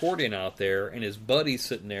his accordion out there, and his buddy's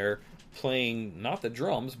sitting there playing, not the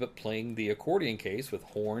drums, but playing the accordion case with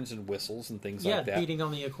horns and whistles and things like that. Yeah, beating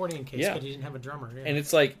on the accordion case, but he didn't have a drummer. Yeah. And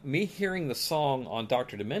it's like, me hearing the song on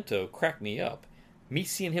Dr. Demento cracked me up. Me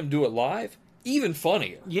seeing him do it live, even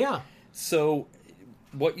funnier. Yeah. So,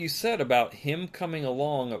 what you said about him coming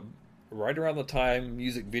along right around the time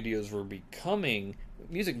music videos were becoming...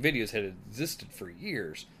 Music videos had existed for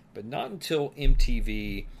years, but not until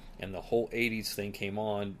MTV... and the whole 80s thing came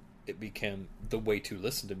on, it became the way to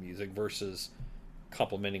listen to music versus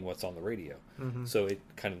complimenting what's on the radio. Mm-hmm. So it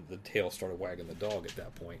kind of, the tail started wagging the dog at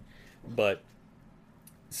that point. But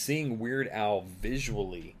seeing Weird Al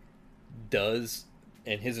visually does,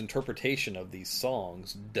 and his interpretation of these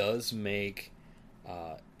songs does make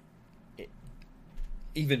it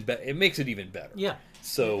even better. It makes it even better. Yeah.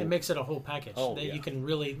 So it makes it a whole package that you can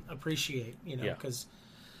really appreciate, because...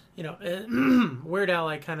 Weird Al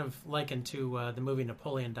I kind of liken to the movie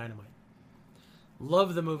Napoleon Dynamite.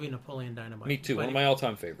 Love the movie Napoleon Dynamite. Me too, one of my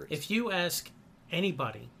all-time favorites. If you ask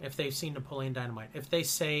anybody if they've seen Napoleon Dynamite, if they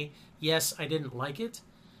say, yes, I didn't like it,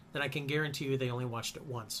 then I can guarantee you they only watched it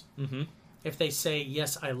once. Mm-hmm. If they say,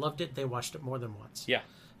 yes, I loved it, they watched it more than once. Yeah.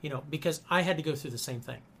 Because I had to go through the same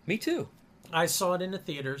thing. Me too. I saw it in the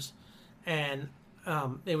theaters, and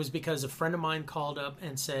it was because a friend of mine called up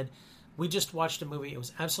and said, we just watched a movie. It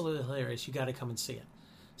was absolutely hilarious. You got to come and see it.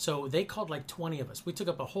 So they called like 20 of us. We took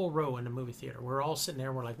up a whole row in the movie theater. We're all sitting there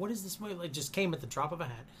and we're like, what is this movie? It just came at the drop of a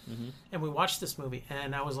hat. Mm-hmm. And we watched this movie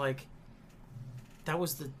and I was like, that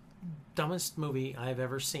was the dumbest movie I've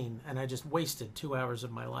ever seen. And I just wasted 2 hours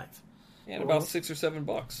of my life. And about $6 or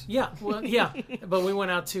 $7. Yeah, well, yeah. But we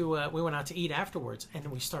went out to eat afterwards and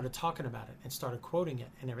we started talking about it and started quoting it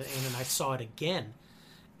and everything. And then I saw it again.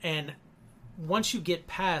 And once you get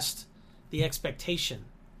past the expectation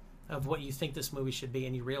of what you think this movie should be,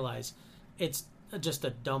 and you realize it's just a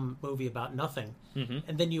dumb movie about nothing, mm-hmm.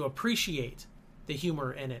 and then you appreciate the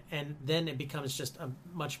humor in it, and then it becomes just a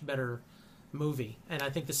much better movie. And I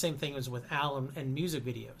think the same thing was with Al and music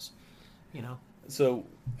videos, So,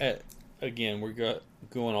 again, we're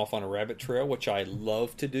going off on a rabbit trail, which I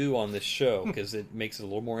love to do on this show, because it makes it a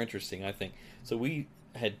little more interesting, I think. So me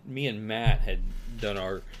and Matt had done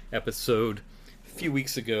our episode a few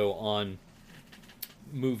weeks ago on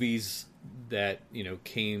movies that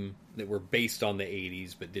that were based on the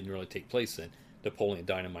 80s but didn't really take place then. Napoleon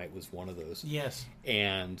Dynamite was one of those. Yes.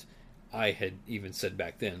 And I had even said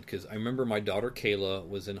back then, because I remember my daughter Kayla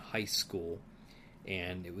was in high school,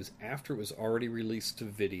 and it was after it was already released to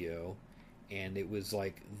video, and it was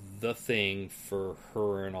like the thing for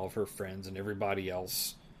her and all of her friends and everybody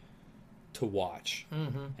else to watch.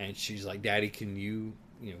 Mm-hmm. And she's like, Daddy, can you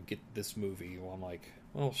get this movie? Well, I'm like,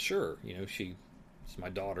 well, sure. She's my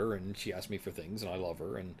daughter, and she asks me for things, and I love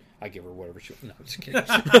her, and I give her whatever she... No, I'm just kidding.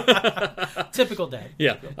 Typical dad.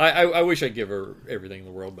 Yeah, I wish I'd give her everything in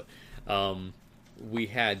the world, but we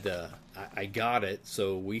had... I got it,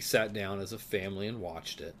 so we sat down as a family and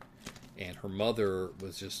watched it, and her mother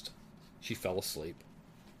was just... She fell asleep.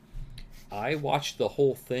 I watched the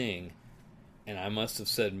whole thing, and I must have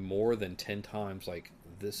said more than 10 times, like,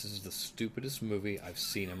 this is the stupidest movie I've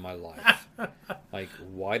seen in my life. Like,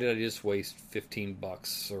 why did I just waste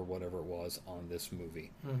 $15 or whatever it was on this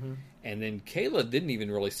movie? Mm-hmm. And then Kayla didn't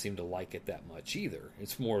even really seem to like it that much either.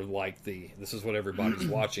 It's more like this is what everybody's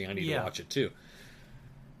watching. I need to watch it too.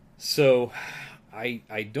 So,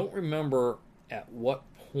 I don't remember at what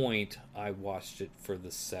point I watched it for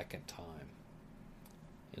the second time.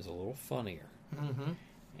 It was a little funnier. Mm-hmm.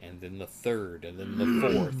 And then the third, and then the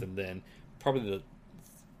fourth, and then probably the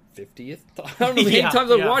 50th. I don't know how many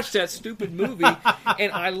times I watched that stupid movie,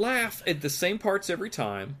 and I laugh at the same parts every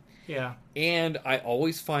time. Yeah. And I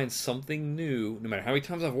always find something new, no matter how many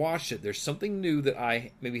times I've watched it, there's something new that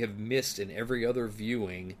I maybe have missed in every other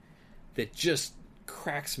viewing that just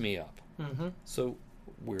cracks me up. Mm-hmm. So,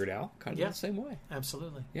 Weird Al, kind of the same way.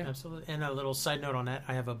 Absolutely. Yeah. Absolutely. And a little side note on that,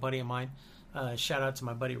 I have a buddy of mine, shout out to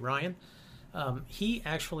my buddy Ryan. He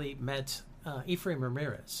actually met Ephraim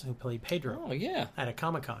Ramirez, who played Pedro. Oh, yeah. At a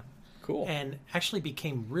Comic-Con. Cool. And actually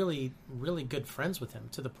became really, really good friends with him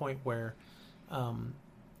to the point where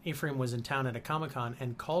Ephraim was in town at a Comic-Con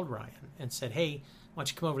and called Ryan and said, hey, why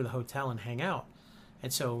don't you come over to the hotel and hang out?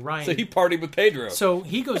 And so Ryan... So he partied with Pedro. So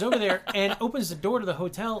he goes over there and opens the door to the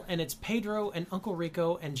hotel, and it's Pedro and Uncle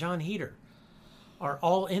Rico and John Heder are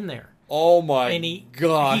all in there. Oh my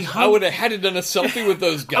gosh! I would have had to done a selfie with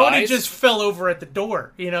those guys. I would have just fell over at the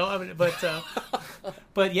door, you know. I mean,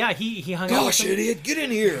 but yeah, he hung out. Gosh, idiot, get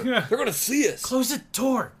in here! They're gonna see us. Close the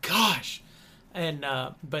door. Gosh. And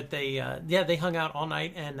but they hung out all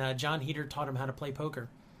night, and John Heder taught him how to play poker.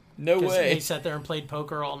 No way. They sat there and played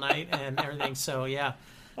poker all night and everything. So yeah.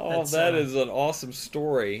 Oh, that is an awesome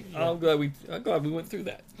story. Yeah. I'm glad we went through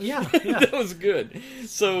that. Yeah. That was good.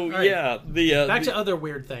 So right. yeah, back to other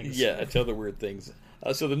weird things. Yeah, to other weird things.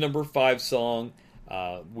 So the number 5 song,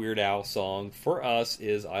 Weird Al song for us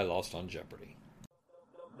is "I Lost on Jeopardy."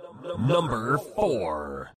 Number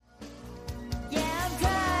 4.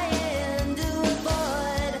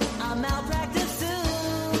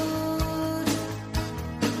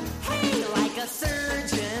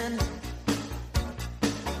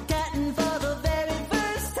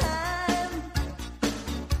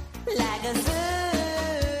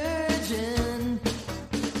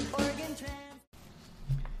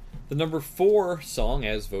 The number 4 song,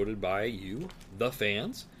 as voted by you, the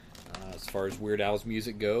fans, as far as Weird Al's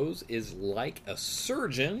music goes, is "Like a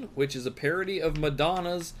Surgeon," which is a parody of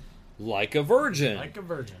Madonna's "Like a Virgin." Like a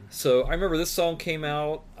Virgin. So I remember this song came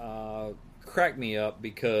out, cracked me up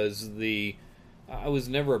because I was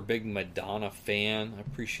never a big Madonna fan. I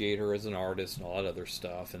appreciate her as an artist and all that other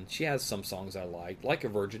stuff, and she has some songs I like. "Like a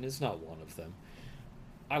Virgin" is not one of them.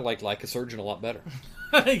 I like a Surgeon a lot better.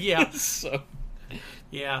 Yeah. So.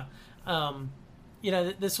 Yeah.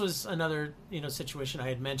 This was another, situation I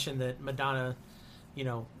had mentioned that Madonna,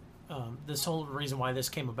 this whole reason why this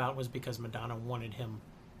came about was because Madonna wanted him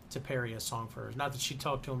to parody a song for her. Not that she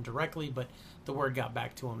talked to him directly, but the word got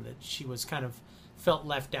back to him that she was kind of felt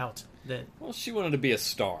left out. Well, she wanted to be a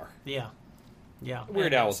star. Yeah. Yeah.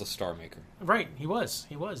 Weird Al was a star maker. Right. He was.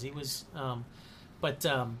 I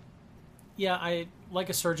Like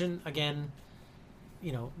a Surgeon, again,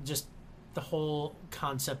 just the whole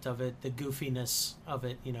concept of it, the goofiness of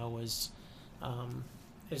it, was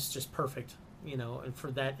just perfect, and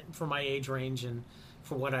for my age range and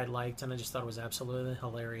for what I liked, and I just thought it was absolutely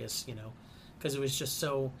hilarious, because it was just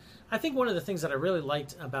so. I think one of the things that I really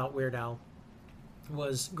liked about Weird Al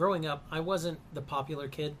was growing up, I wasn't the popular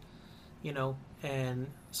kid, and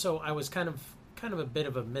so I was kind of a bit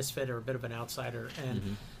of a misfit or a bit of an outsider,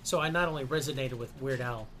 and so I not only resonated with Weird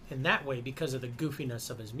Al in that way because of the goofiness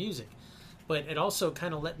of his music, but it also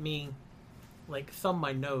kind of let me thumb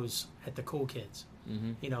my nose at the cool kids,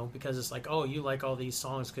 because it's like, oh, you like all these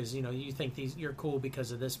songs because you think you're cool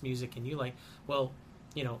because of this music, and you like, well,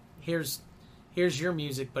 here's your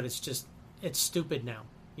music, but it's stupid now,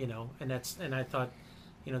 and I thought,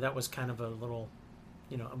 that was kind of a little,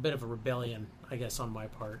 a bit of a rebellion, I guess, on my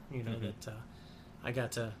part, that I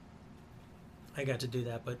got to do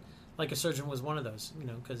that, but Like a Surgeon was one of those,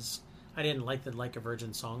 because I didn't like the Like a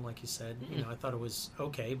Virgin song, like you said. I thought it was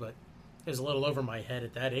okay, but it was a little over my head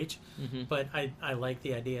at that age. But I like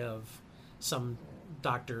the idea of some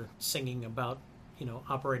doctor singing about,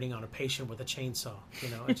 operating on a patient with a chainsaw.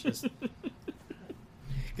 It's just...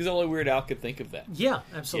 Because only Weird Al could think of that. Yeah,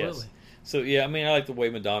 absolutely. Yes. So, yeah, I mean, I like the way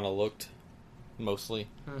Madonna looked, mostly.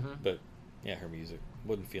 But, yeah, her music.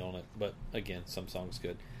 Wasn't feeling it. But, again, some songs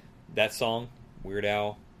good. That song, Weird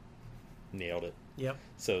Al, nailed it. Yep.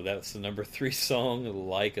 So that's the number 3 song,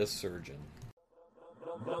 Like a Surgeon.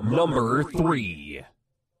 Number 3.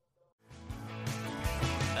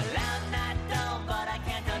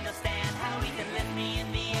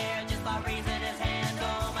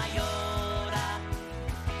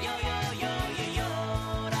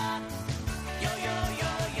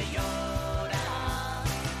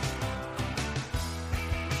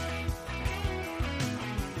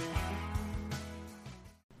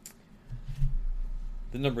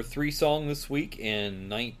 The number 3 song this week in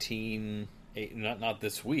not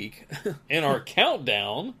this week, in our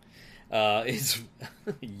countdown, is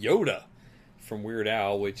Yoda from Weird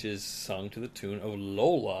Al, which is sung to the tune of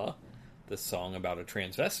Lola, the song about a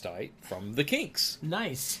transvestite from the Kinks.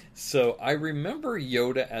 Nice. So I remember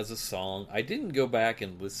Yoda as a song. I didn't go back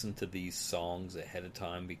and listen to these songs ahead of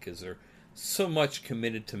time because they're so much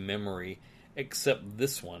committed to memory, except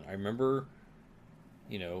this one. I remember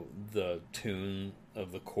the tune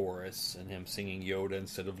of the chorus and him singing Yoda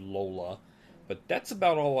instead of Lola. But that's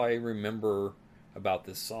about all I remember about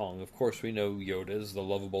this song. Of course, we know Yoda is the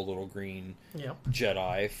lovable little green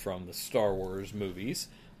Jedi from the Star Wars movies.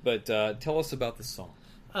 But tell us about this song.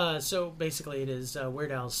 So basically, it is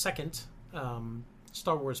Weird Al's second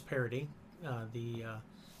Star Wars parody.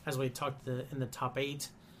 As we talked in the top 8,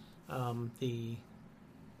 the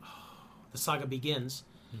Saga Begins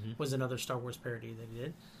was another Star Wars parody that he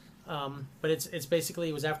did. But it's basically,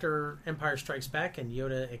 it was after Empire Strikes Back and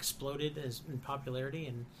Yoda exploded in popularity,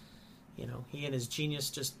 and he and his genius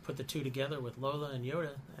just put the two together with Lola and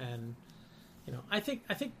Yoda, and I think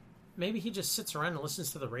maybe he just sits around and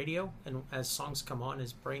listens to the radio, and as songs come on,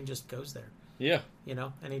 his brain just goes there. Yeah,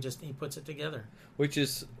 and he puts it together. Which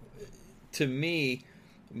is, to me,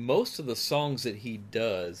 most of the songs that he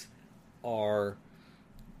does are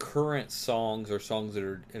current songs or songs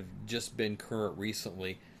that have just been current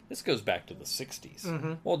recently. This goes back to the 60s.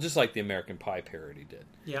 Mm-hmm. Well, just like the American Pie parody did.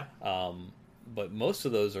 Yeah. But most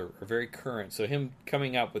of those are very current. So him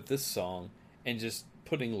coming out with this song and just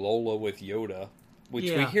putting Lola with Yoda,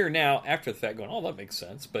 which we hear now after the fact going, oh, that makes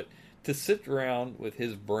sense. But to sit around with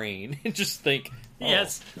his brain and just think,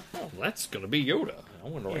 yes, that's going to be Yoda. I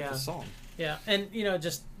want to write this song. Yeah, and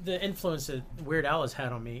just the influence that Weird Al has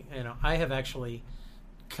had on me. I have actually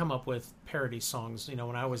come up with parody songs,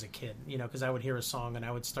 when I was a kid, because I would hear a song and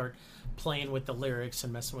I would start playing with the lyrics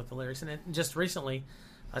and messing with the lyrics. And just recently,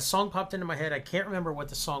 a song popped into my head. I can't remember what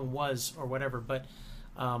the song was or whatever, but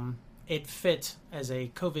it fit as a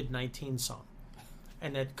COVID-19 song,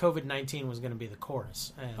 and that COVID-19 was going to be the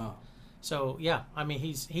chorus. And so, yeah, I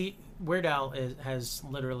mean, Weird Al has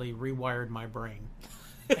literally rewired my brain,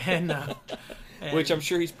 and which I'm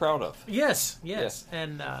sure he's proud of. Yes,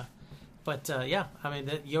 and. But yeah, I mean,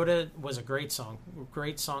 Yoda was a great song.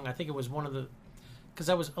 I think it was one of the, because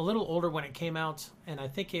I was a little older when it came out, and I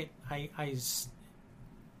think I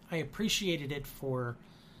appreciated it for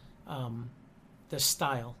the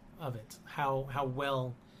style of it, how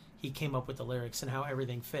well he came up with the lyrics and how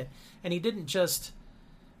everything fit. And he didn't just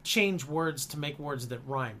change words to make words that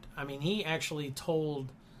rhymed. I mean, he actually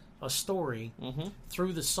told a story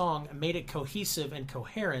through the song and made it cohesive and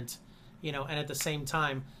coherent. And at the same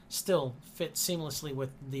time, still fit seamlessly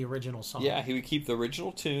with the original song. Yeah, he would keep the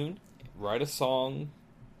original tune, write a song,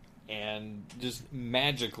 and just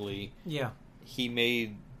magically, he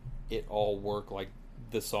made it all work like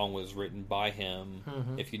the song was written by him.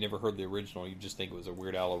 Mm-hmm. If you never heard the original, you just think it was a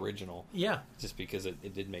Weird Al original. Yeah. Just because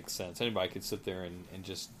it did make sense. Anybody could sit there and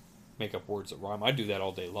just make up words that rhyme. I do that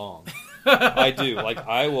all day long. I do. Like,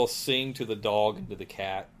 I will sing to the dog and to the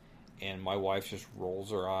cat, and my wife just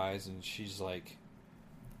rolls her eyes, and she's like,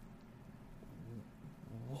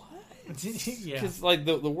 "What?" Because like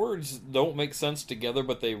the words don't make sense together,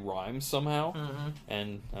 but they rhyme somehow. Mm-hmm.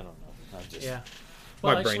 And I don't know.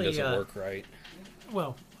 Well, my brain doesn't work right.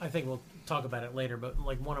 Well, I think we'll talk about it later. But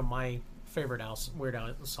like one of my favorite Weird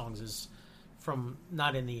Al songs is from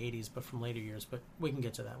not in the '80s, but from later years. But we can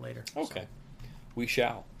get to that later. Okay, we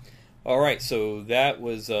shall. All right. So that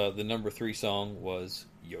was the number 3 song was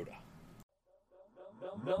Yoda.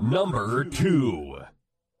 Number 2.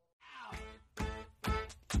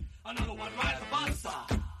 Another one rides the bus,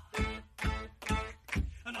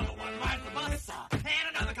 another one rides the bus,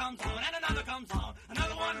 and another comes on, and another comes on.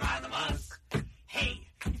 Another one rides the bus. Hey,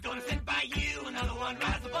 he's gonna sit by you. Another one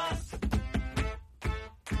rides the bus.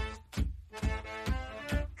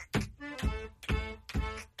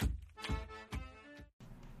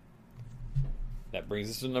 That brings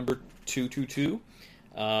us to number 222.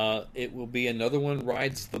 It will be Another One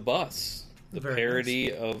Rides the Bus, the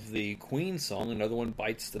parody of the Queen song, Another One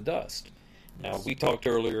Bites the Dust. Now, we talked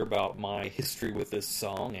earlier about my history with this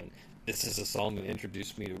song, and this is a song that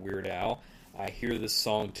introduced me to Weird Al. I hear this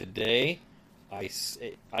song today. I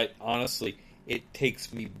honestly, it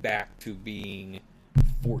takes me back to being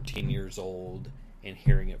 14 years old and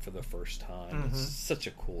hearing it for the first time. Mm-hmm. It's such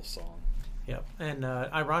a cool song. Yep, and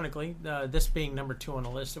ironically, this being number 2 on the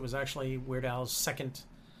list, it was actually Weird Al's second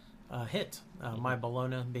hit, My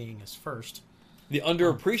Bologna being his first. The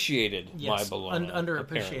underappreciated yes, My Bologna.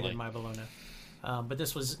 Underappreciated apparently. My Bologna. But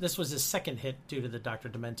this was his second hit due to the Dr.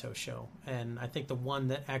 Demento show, and I think the one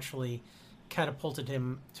that actually catapulted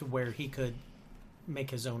him to where he could make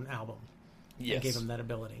his own album. Yes. And gave him that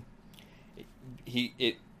ability.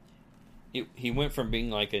 He went from being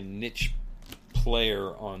like a niche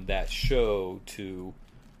player on that show to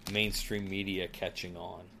mainstream media catching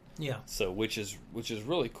on. Yeah. So which is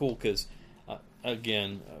really cool because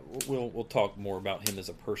again we'll talk more about him as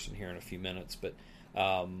a person here in a few minutes, but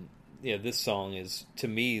this song is to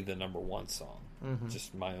me the number 1 song.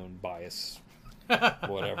 Just my own bias,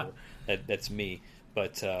 whatever. That's me.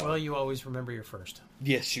 But well, you always remember your first.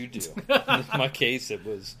 Yes, you do. In my case, it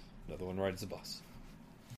was Another One Rides the Bus.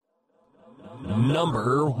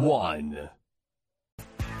 Number 1.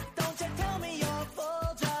 Don't you tell me you're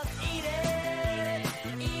full, just eat it.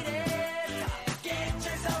 Eat it. Get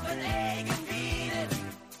yourself an egg and beat it.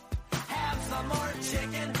 Have some more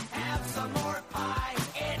chicken, have some more pie.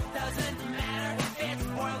 It doesn't matter if it's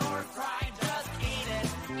boiled or fried. Just eat it.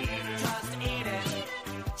 Just eat it.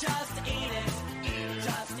 Just eat it.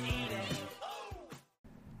 Just eat it.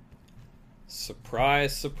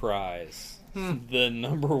 Surprise, surprise. The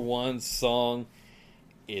number 1 song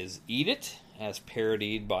is Eat It, as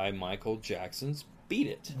parodied by Michael Jackson's Beat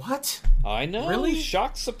It. What? I know. Really?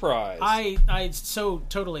 Shock surprise. I so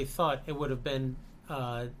totally thought it would have been,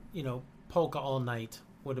 Polka All Night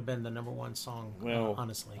would have been the number 1 song,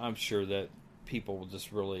 honestly. I'm sure that people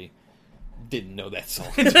just really didn't know that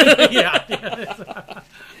song. Yeah.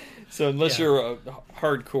 So unless you're a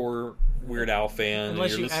hardcore Weird Al fan, and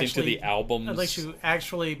you're listening to the albums. Unless you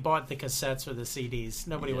actually bought the cassettes or the CDs,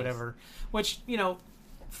 nobody would ever... Which,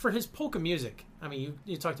 for his polka music, I mean,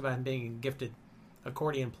 you talked about him being a gifted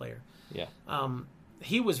accordion player. Yeah.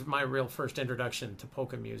 He was my real first introduction to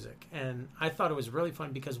polka music. And I thought it was really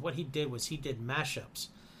fun because what he did was he did mashups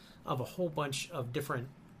of a whole bunch of different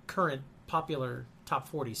current popular top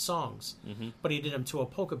 40 songs, but he did them to a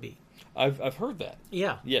polka beat. I've heard that.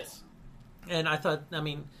 Yeah. Yes. And I thought,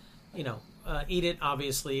 Eat It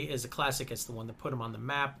obviously is a classic. It's the one that put him on the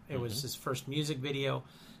map. It was his first music video.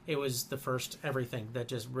 It was the first everything that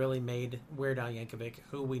just really made Weird Al Yankovic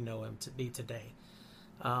who we know him to be today.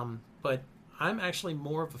 But I'm actually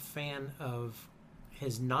more of a fan of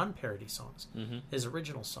his non-parody songs, his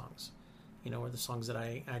original songs, or the songs that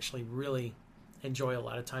I actually really enjoy a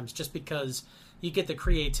lot of times, just because you get the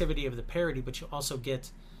creativity of the parody, but you also get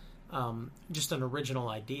just an original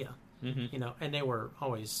idea, and they were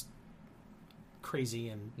always crazy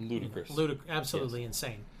and ludicrous, absolutely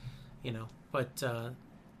insane, But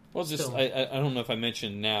well, just still. I don't know if I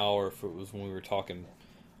mentioned now or if it was when we were talking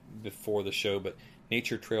before the show, but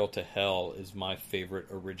Nature Trail to Hell is my favorite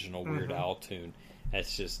original Weird Al tune.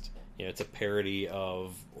 It's just it's a parody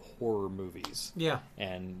of horror movies. Yeah,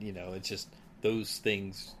 and it's just those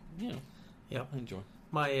things. Yep. I enjoy.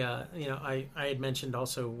 My, I had mentioned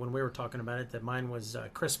also when we were talking about it that mine was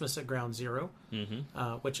Christmas at Ground Zero,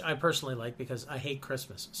 which I personally like because I hate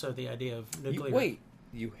Christmas. So the idea of nuclear.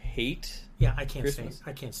 You hate? Yeah, I can't Christmas? stand.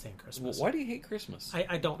 I can't stand Christmas. Well, why do you hate Christmas?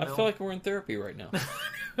 I don't know. I feel like we're in therapy right now.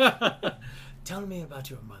 Tell me about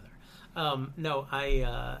your mother. No,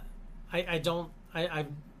 I don't. I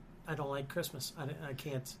don't like Christmas. I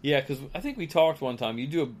can't. Yeah, because I think we talked one time. You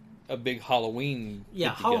do a big Halloween.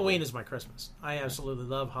 Yeah, Halloween is my Christmas. I absolutely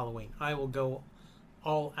love Halloween. I will go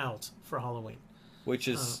all out for Halloween. Which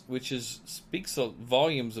speaks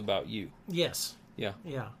volumes about you. Yes. Yeah.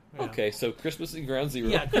 Yeah. Okay, so Christmas at Ground Zero.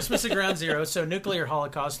 Yeah, Christmas at Ground Zero. So nuclear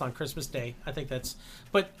holocaust on Christmas Day. I think that's...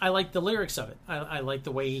 But I like the lyrics of it. I like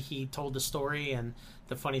the way he told the story and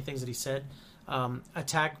the funny things that he said.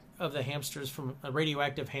 Attack of the hamsters from...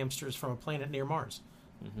 radioactive hamsters from a planet near Mars.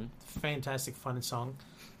 Fantastic fun song.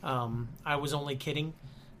 I Was Only Kidding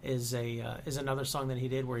is another song that he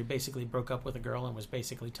did where he basically broke up with a girl and was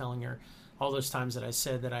basically telling her all those times that I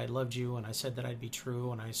said that I loved you and I said that I'd be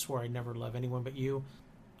true and I swore I'd never love anyone but you.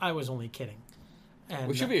 I was only kidding. And,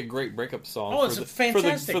 which should be a great breakup song. Oh, it's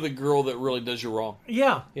fantastic for the girl that really does you wrong.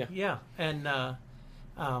 Yeah. And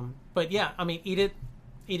but yeah, I mean, Eat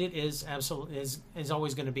It is absolutely is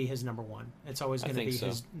always going to be his number 1. It's always going to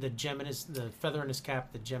be the gem in his, the feather in his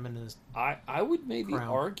cap, the gem in his. I would maybe crown.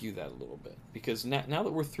 argue that a little bit because now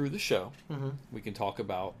that we're through the show, we can talk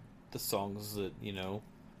about the songs that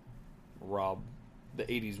Rob, the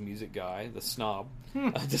 '80s music guy, the snob,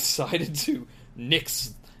 decided to nip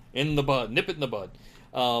it in the bud.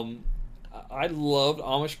 I loved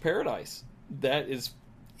Amish Paradise. That is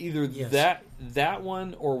either that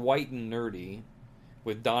one or White and Nerdy,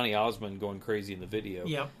 with Donny Osmond going crazy in the video.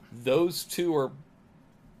 Yep. Those two are...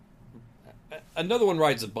 Another One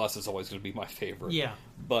Rides the Bus is always going to be my favorite. Yeah.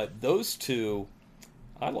 But those two,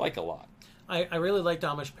 I like a lot. I really liked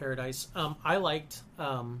Amish Paradise. I liked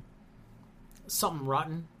Something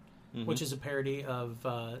Rotten, which is a parody of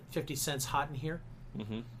 50 Cent's Hot in Here.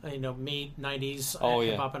 Me, 90s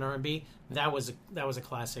hip hop and R&B. That was a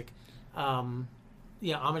classic.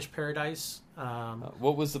 Amish Paradise.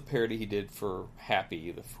 What was the parody he did for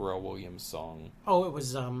Happy, the Pharrell Williams song? Oh, it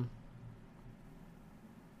was...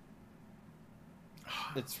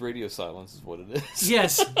 It's Radio Silence is what it is.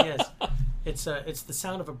 Yes. It's the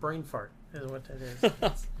sound of a brain fart is what that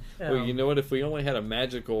is. Well, you know what? If we only had a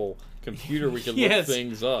magical computer, we could Yes. look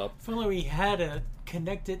things up. If only we had a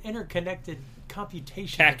interconnected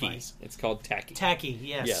computation Tacky. device. It's called Tacky. Tacky,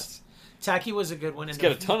 yes. Yes. Tacky was a good one. It's and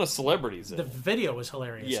got a ton of celebrities in the it. video was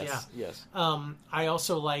hilarious. Yes, yeah. yes. I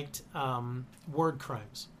also liked Word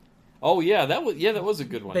Crimes. Oh yeah, that was a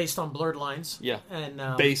good one. Based on Blurred Lines. Yeah. And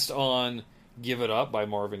based on "Give It Up" by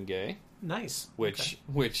Marvin Gaye. Nice. Which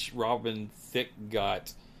Robin Thicke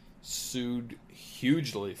got sued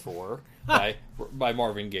hugely for by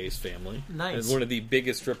Marvin Gaye's family. Nice. It's one of the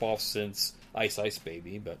biggest rip-offs since Ice Ice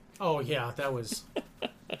Baby, but Oh yeah, that was.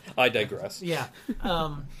 I digress. Yeah,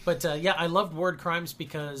 but I loved Word Crimes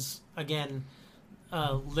because again,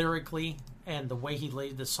 lyrically and the way he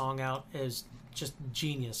laid the song out is just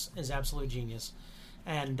genius, is absolute genius.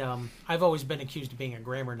 And I've always been accused of being a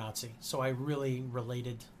grammar Nazi, so I really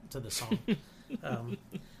related to the song.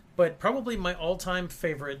 But probably my all-time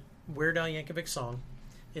favorite Weird Al Yankovic song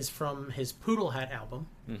is from his Poodle Hat album,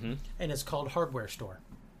 and it's called Hardware Store.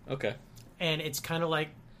 Okay. And it's kind of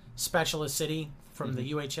like Spatula City from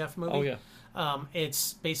the UHF movie. Oh, yeah.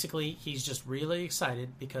 It's basically, he's just really excited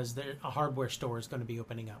because a hardware store is going to be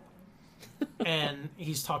opening up. And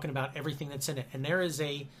he's talking about everything that's in it. And there is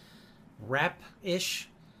a rap-ish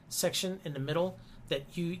section in the middle that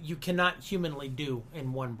you cannot humanly do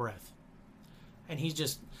in one breath. And he's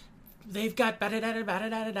just, they've got, and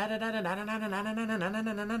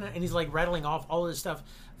he's like rattling off all this stuff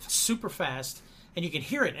super fast. And you can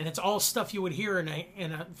hear it, and it's all stuff you would hear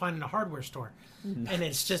find in a hardware store. And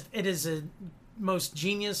it's just, it is a most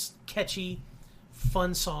genius, catchy,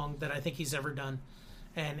 fun song that I think he's ever done.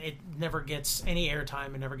 And it never gets any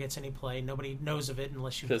airtime, it never gets any play. Nobody knows of it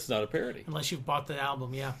unless you. It's not a parody. Unless you've bought the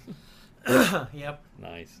album, yeah. Yep.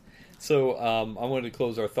 Nice. So I wanted to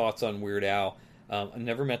close our thoughts on Weird Al. I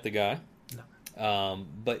never met the guy. No.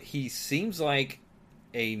 But he seems like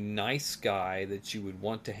a nice guy that you would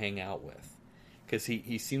want to hang out with. Because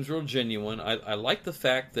he seems real genuine. I like the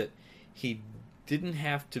fact that he didn't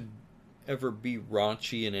have to ever be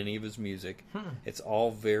raunchy in any of his music. It's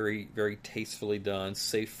all very, very tastefully done,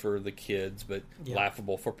 safe for the kids, but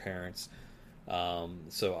laughable for parents.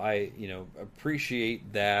 So I,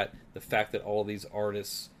 appreciate that. The fact that all these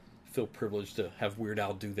artists feel privileged to have Weird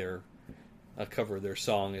Al do their cover of their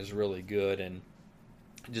song is really good. And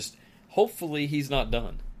just hopefully he's not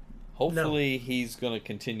done. Hopefully he's going to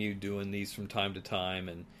continue doing these from time to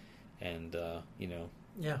time and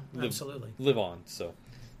yeah, absolutely live on. So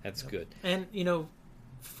that's good. And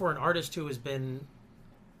for an artist who has been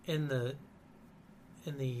in the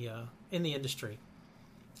industry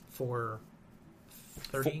for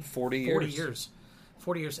 40 years,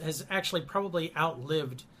 has actually probably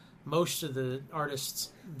outlived most of the artists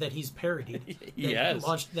that he's parodied.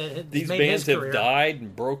 Yes, these bands have died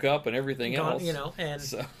and broke up and everything else.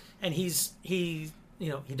 And he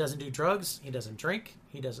doesn't do drugs. He doesn't drink.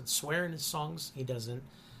 He doesn't swear in his songs. He doesn't.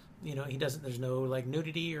 There's no like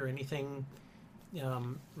nudity or anything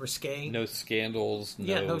risque. No scandals.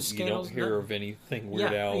 No scandals. You don't hear of anything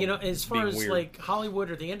Weird Al. As far as weird. like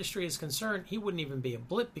Hollywood or the industry is concerned, he wouldn't even be a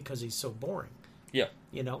blip because he's so boring. Yeah.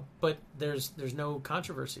 But there's no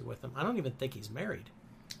controversy with him. I don't even think he's married.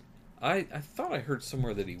 I thought I heard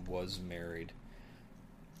somewhere that he was married.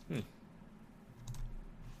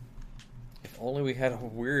 If only we had a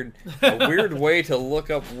weird way to look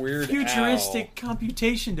up Weird Futuristic Al.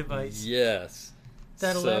 computation device. Yes.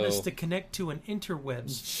 That allowed us to connect to an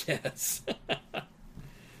interwebs. Yes.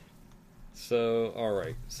 So, all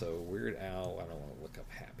right. So, Weird Al, I don't want to look up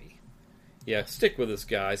Happy. Yeah, stick with us,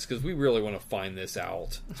 guys, because we really want to find this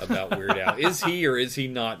out about Weird Al. Is he or is he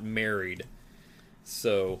not married?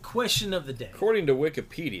 So, question of the day. According to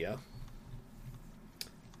Wikipedia,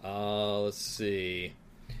 let's see.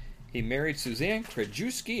 He married Suzanne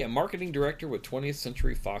Krajewski, a marketing director with 20th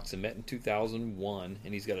Century Fox, and met in 2001.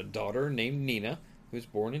 And he's got a daughter named Nina, who was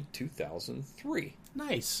born in 2003.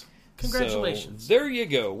 Nice. Congratulations. So, there you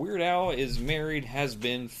go. Weird Al is married, has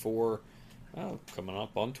been for, coming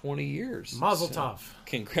up on 20 years. Mazel tov.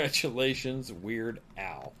 Congratulations, Weird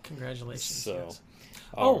Al. Congratulations. So, yes.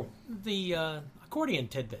 The accordion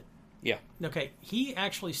tidbit. Yeah. Okay, he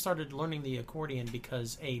actually started learning the accordion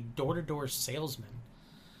because a door-to-door salesman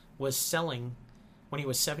was selling, when he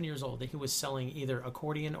was 7 years old, he was selling either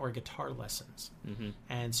accordion or guitar lessons. Mm-hmm.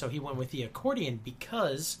 And so he went with the accordion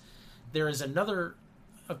because there is another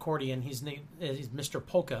accordion. He's Mr.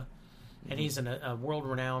 Polka, and he's a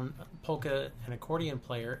world-renowned polka and accordion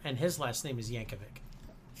player, and his last name is Yankovic.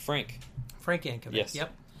 Frank Yankovic. Yes.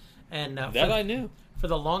 Yep. And I knew. For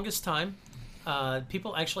the longest time,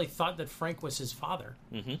 people actually thought that Frank was his father.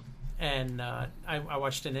 Mm-hmm. And I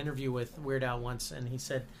watched an interview with Weird Al once, and he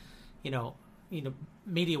said,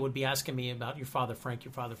 media would be asking me about your father Frank,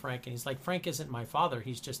 and he's like, Frank isn't my father.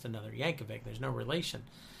 He's just another Yankovic. There's no relation.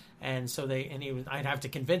 And so I'd have to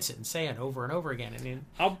convince it and say it over and over again. And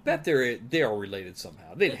I'll bet they are related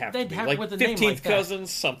somehow. They'd have to be like with a 15th name like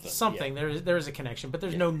cousins, something. Something. Yeah. There is a connection, but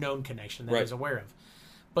there's no known connection that I was aware of.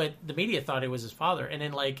 But the media thought it was his father, and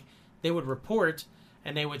then they would report.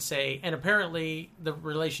 And they would say, and apparently the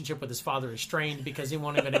relationship with his father is strained because he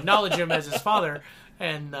won't even acknowledge him as his father.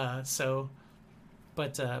 And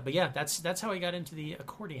but yeah, that's how he got into the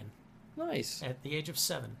accordion. Nice. At the age of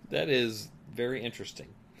 7. That is very interesting.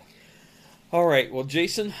 All right, well,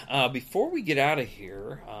 Jason, before we get out of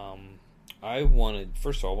here,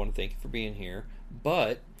 first of all, I want to thank you for being here.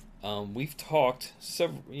 But we've talked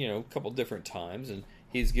a couple different times, and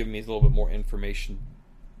he's given me a little bit more information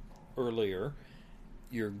earlier.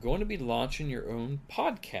 You're going to be launching your own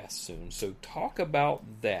podcast soon, so talk about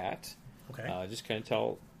that. Okay. Just kind of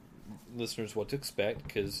tell listeners what to expect,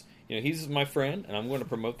 because he's my friend, and I'm going to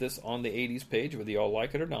promote this on the 80s page, whether you all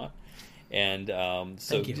like it or not. And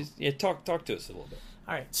so, just talk to us a little bit.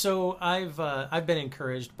 All right. So I've been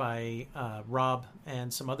encouraged by Rob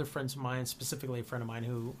and some other friends of mine, specifically a friend of mine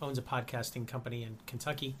who owns a podcasting company in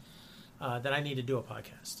Kentucky, that I need to do a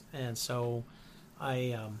podcast, and so.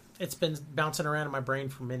 It's been bouncing around in my brain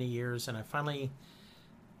for many years, and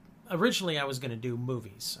originally I was going to do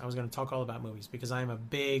movies. I was going to talk all about movies because I am a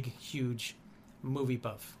big, huge movie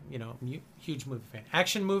buff, huge movie fan.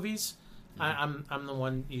 Action movies, I'm the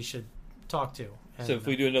one you should talk to. And, so if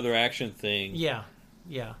we do another action thing. Yeah.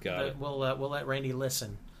 Got it. We'll let Randy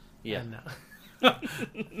listen. Yeah.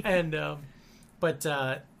 But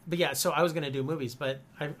yeah, so I was going to do movies, but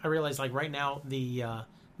I realized right now the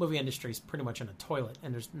movie industry is pretty much in a toilet,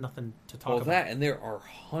 and there's nothing to talk about. And there are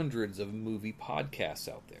hundreds of movie podcasts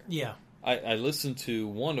out there. Yeah. I listened to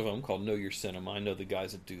one of them called Know Your Cinema. I know the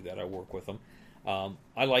guys that do that. I work with them.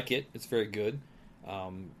 I like it. It's very good. I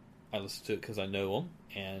listen to it because I know them,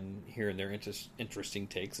 and hearing their interesting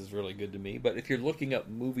takes is really good to me. But if you're looking up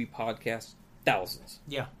movie podcasts, thousands.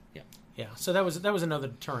 Yeah. So that was another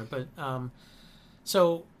deterrent. But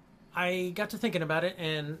so I got to thinking about it,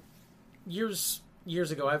 and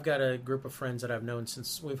years ago, I've got a group of friends that I've known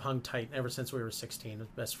since we've hung tight ever since we were 16. The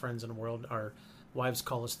best friends in the world. Our wives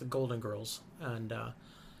call us the Golden Girls, and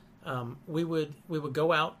we would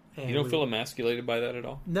go out. And you don't feel emasculated by that at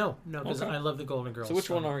all? No, because I love the Golden Girls. So which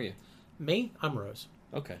one are you? Me, I'm Rose.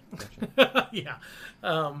 Okay, gotcha. Yeah,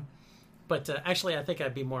 but actually, I think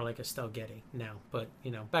I'd be more like Estelle Getty now. But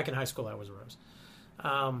back in high school, I was Rose.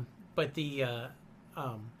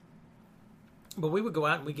 But we would go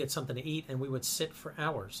out and we'd get something to eat, and we would sit for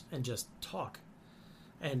hours and just talk,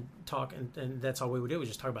 and that's all we would do. We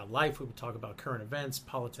just talk about life. We would talk about current events,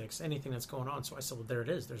 politics, anything that's going on. So I said, well, there it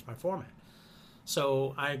is. There's my format.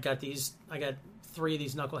 So I got 3 of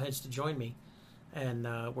these knuckleheads to join me, and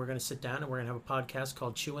we're going to sit down and we're going to have a podcast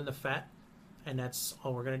called Chewing the Fat, and that's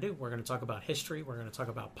all we're going to do. We're going to talk about history. We're going to talk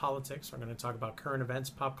about politics. We're going to talk about current events,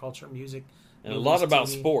 pop culture, music. And movies, a lot about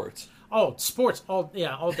sports. Oh, sports all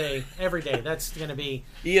day, every day. That's going to be...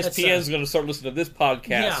 ESPN is going to start listening to this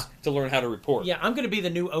podcast to learn how to report. Yeah, I'm going to be the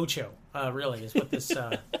new Ocho, really, is what this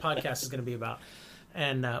podcast is going to be about.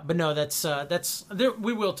 And but no, that's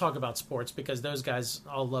we will talk about sports because those guys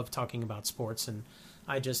all love talking about sports, and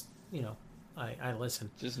I just, I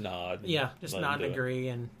listen. Just nod. Yeah, just nod and agree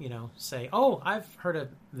and, say, oh, I've heard of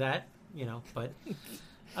that, but...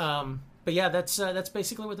 But yeah, that's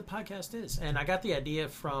basically what the podcast is. And I got the idea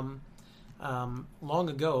from long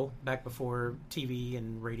ago, back before TV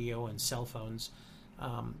and radio and cell phones.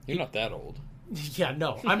 You're not that old. Yeah,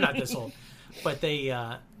 no, I'm not this old. But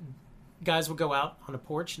guys would go out on a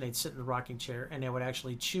porch and they'd sit in the rocking chair and they would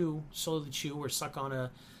actually slowly chew or suck on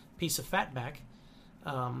a piece of fat back.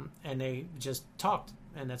 And they just talked.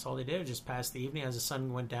 And that's all they did, just pass the evening as the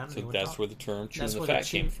sun went down. So that's where the term chewing the fat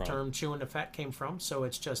came from. Term chewing the fat came from. So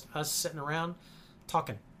it's just us sitting around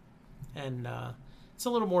talking. And it's a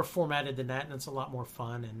little more formatted than that, and it's a lot more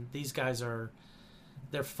fun. And these guys they're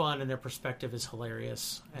fun, and their perspective is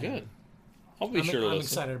hilarious. And good. I'll be sure to listen. I'm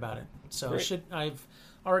excited about it. So great. I've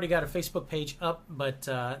already got a Facebook page up, but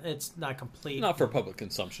it's not complete. Not for public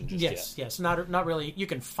consumption just yet. Yes. Not really. You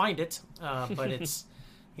can find it, but it's...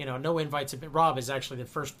 no invites. Rob is actually the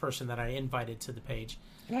first person that I invited to the page.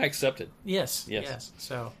 And I accepted. Yes.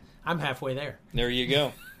 So I'm halfway there. There you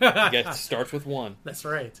go. It starts with one. That's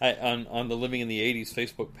right. On the Living in the 80s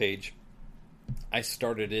Facebook page, I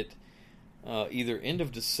started it either end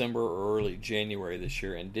of December or early January this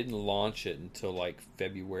year and didn't launch it until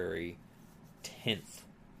February 10th.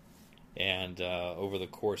 And over the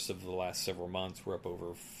course of the last several months, we're up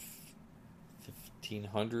over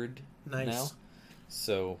 1,500 Nice. now.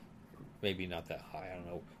 So maybe not that high. I don't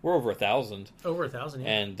know. We're over 1,000. Over 1,000, yeah.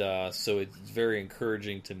 And so it's very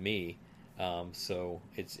encouraging to me. So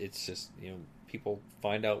it's just, people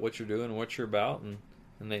find out what you're doing and what you're about, and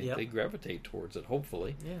they gravitate towards it,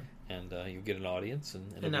 hopefully. Yeah. And you get an audience,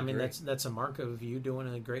 and I mean that's a mark of you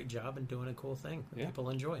doing a great job and doing a cool thing that people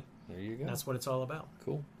enjoy. There you go. And that's what it's all about.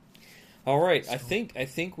 Cool. All right, so, I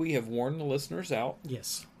think we have worn the listeners out.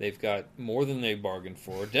 Yes, they've got more than they bargained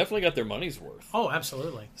for. Definitely got their money's worth. Oh,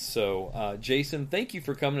 absolutely. So, Jason, thank you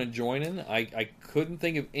for coming and joining. I couldn't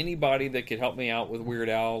think of anybody that could help me out with Weird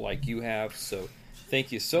Al like you have. So,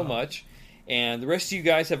 thank you so much. And the rest of you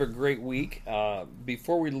guys have a great week.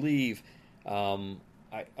 Before we leave, I'm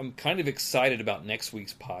kind of excited about next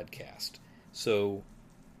week's podcast. So,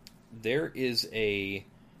 there is a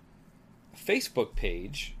Facebook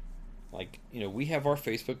page. Like, we have our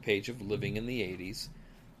Facebook page of Living in the 80s.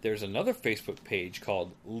 There's another Facebook page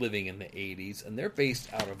called Living in the 80s, and they're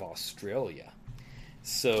based out of Australia.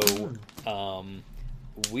 So,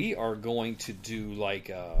 we are going to do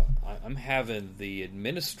I'm having the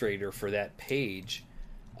administrator for that page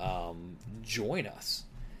join us.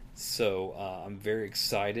 So, I'm very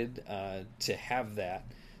excited to have that.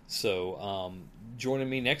 So, joining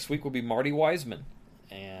me next week will be Marty Wiseman.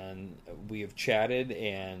 And we have chatted,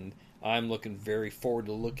 and I'm looking very forward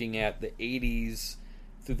to looking at the 80s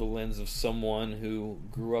through the lens of someone who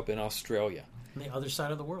grew up in Australia. On the other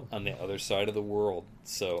side of the world. On the other side of the world.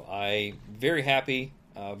 So I'm very happy,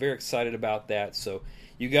 very excited about that. So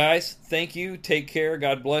you guys, thank you. Take care.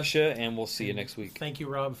 God bless you, and we'll see you next week. Thank you,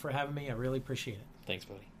 Rob, for having me. I really appreciate it. Thanks,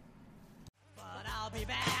 buddy. But I'll be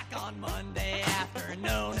back on Monday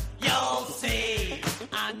afternoon. You'll see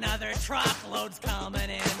another truckload's coming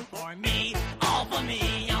in for me, all for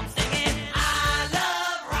me. I'm singing, I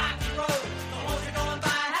love Rocky Road. So won't you go and buy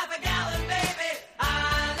half a gallon, baby? I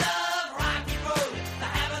love Rocky Road. To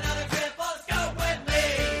have another triple scope with me.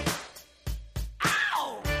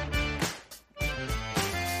 Ow!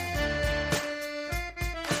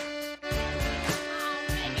 I'll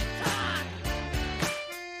make it time.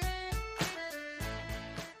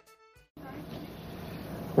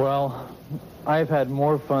 Well, I've had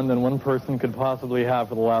more fun than one person could possibly have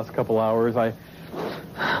for the last couple hours. I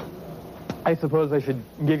suppose I should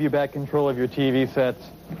give you back control of your TV sets.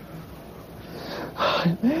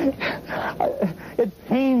 It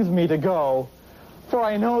pains me to go, for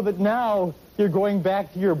I know that now you're going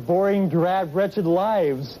back to your boring, drab, wretched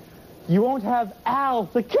lives. You won't have Al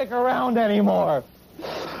to kick around anymore.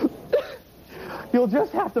 You'll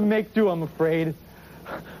just have to make do, I'm afraid.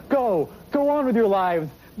 Go on with your lives.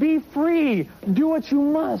 Be free. Do what you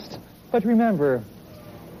must. But remember,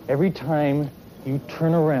 every time you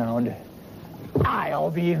turn around, I'll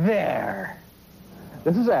be there.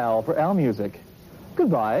 This is Al for Al Music.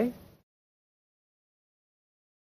 Goodbye.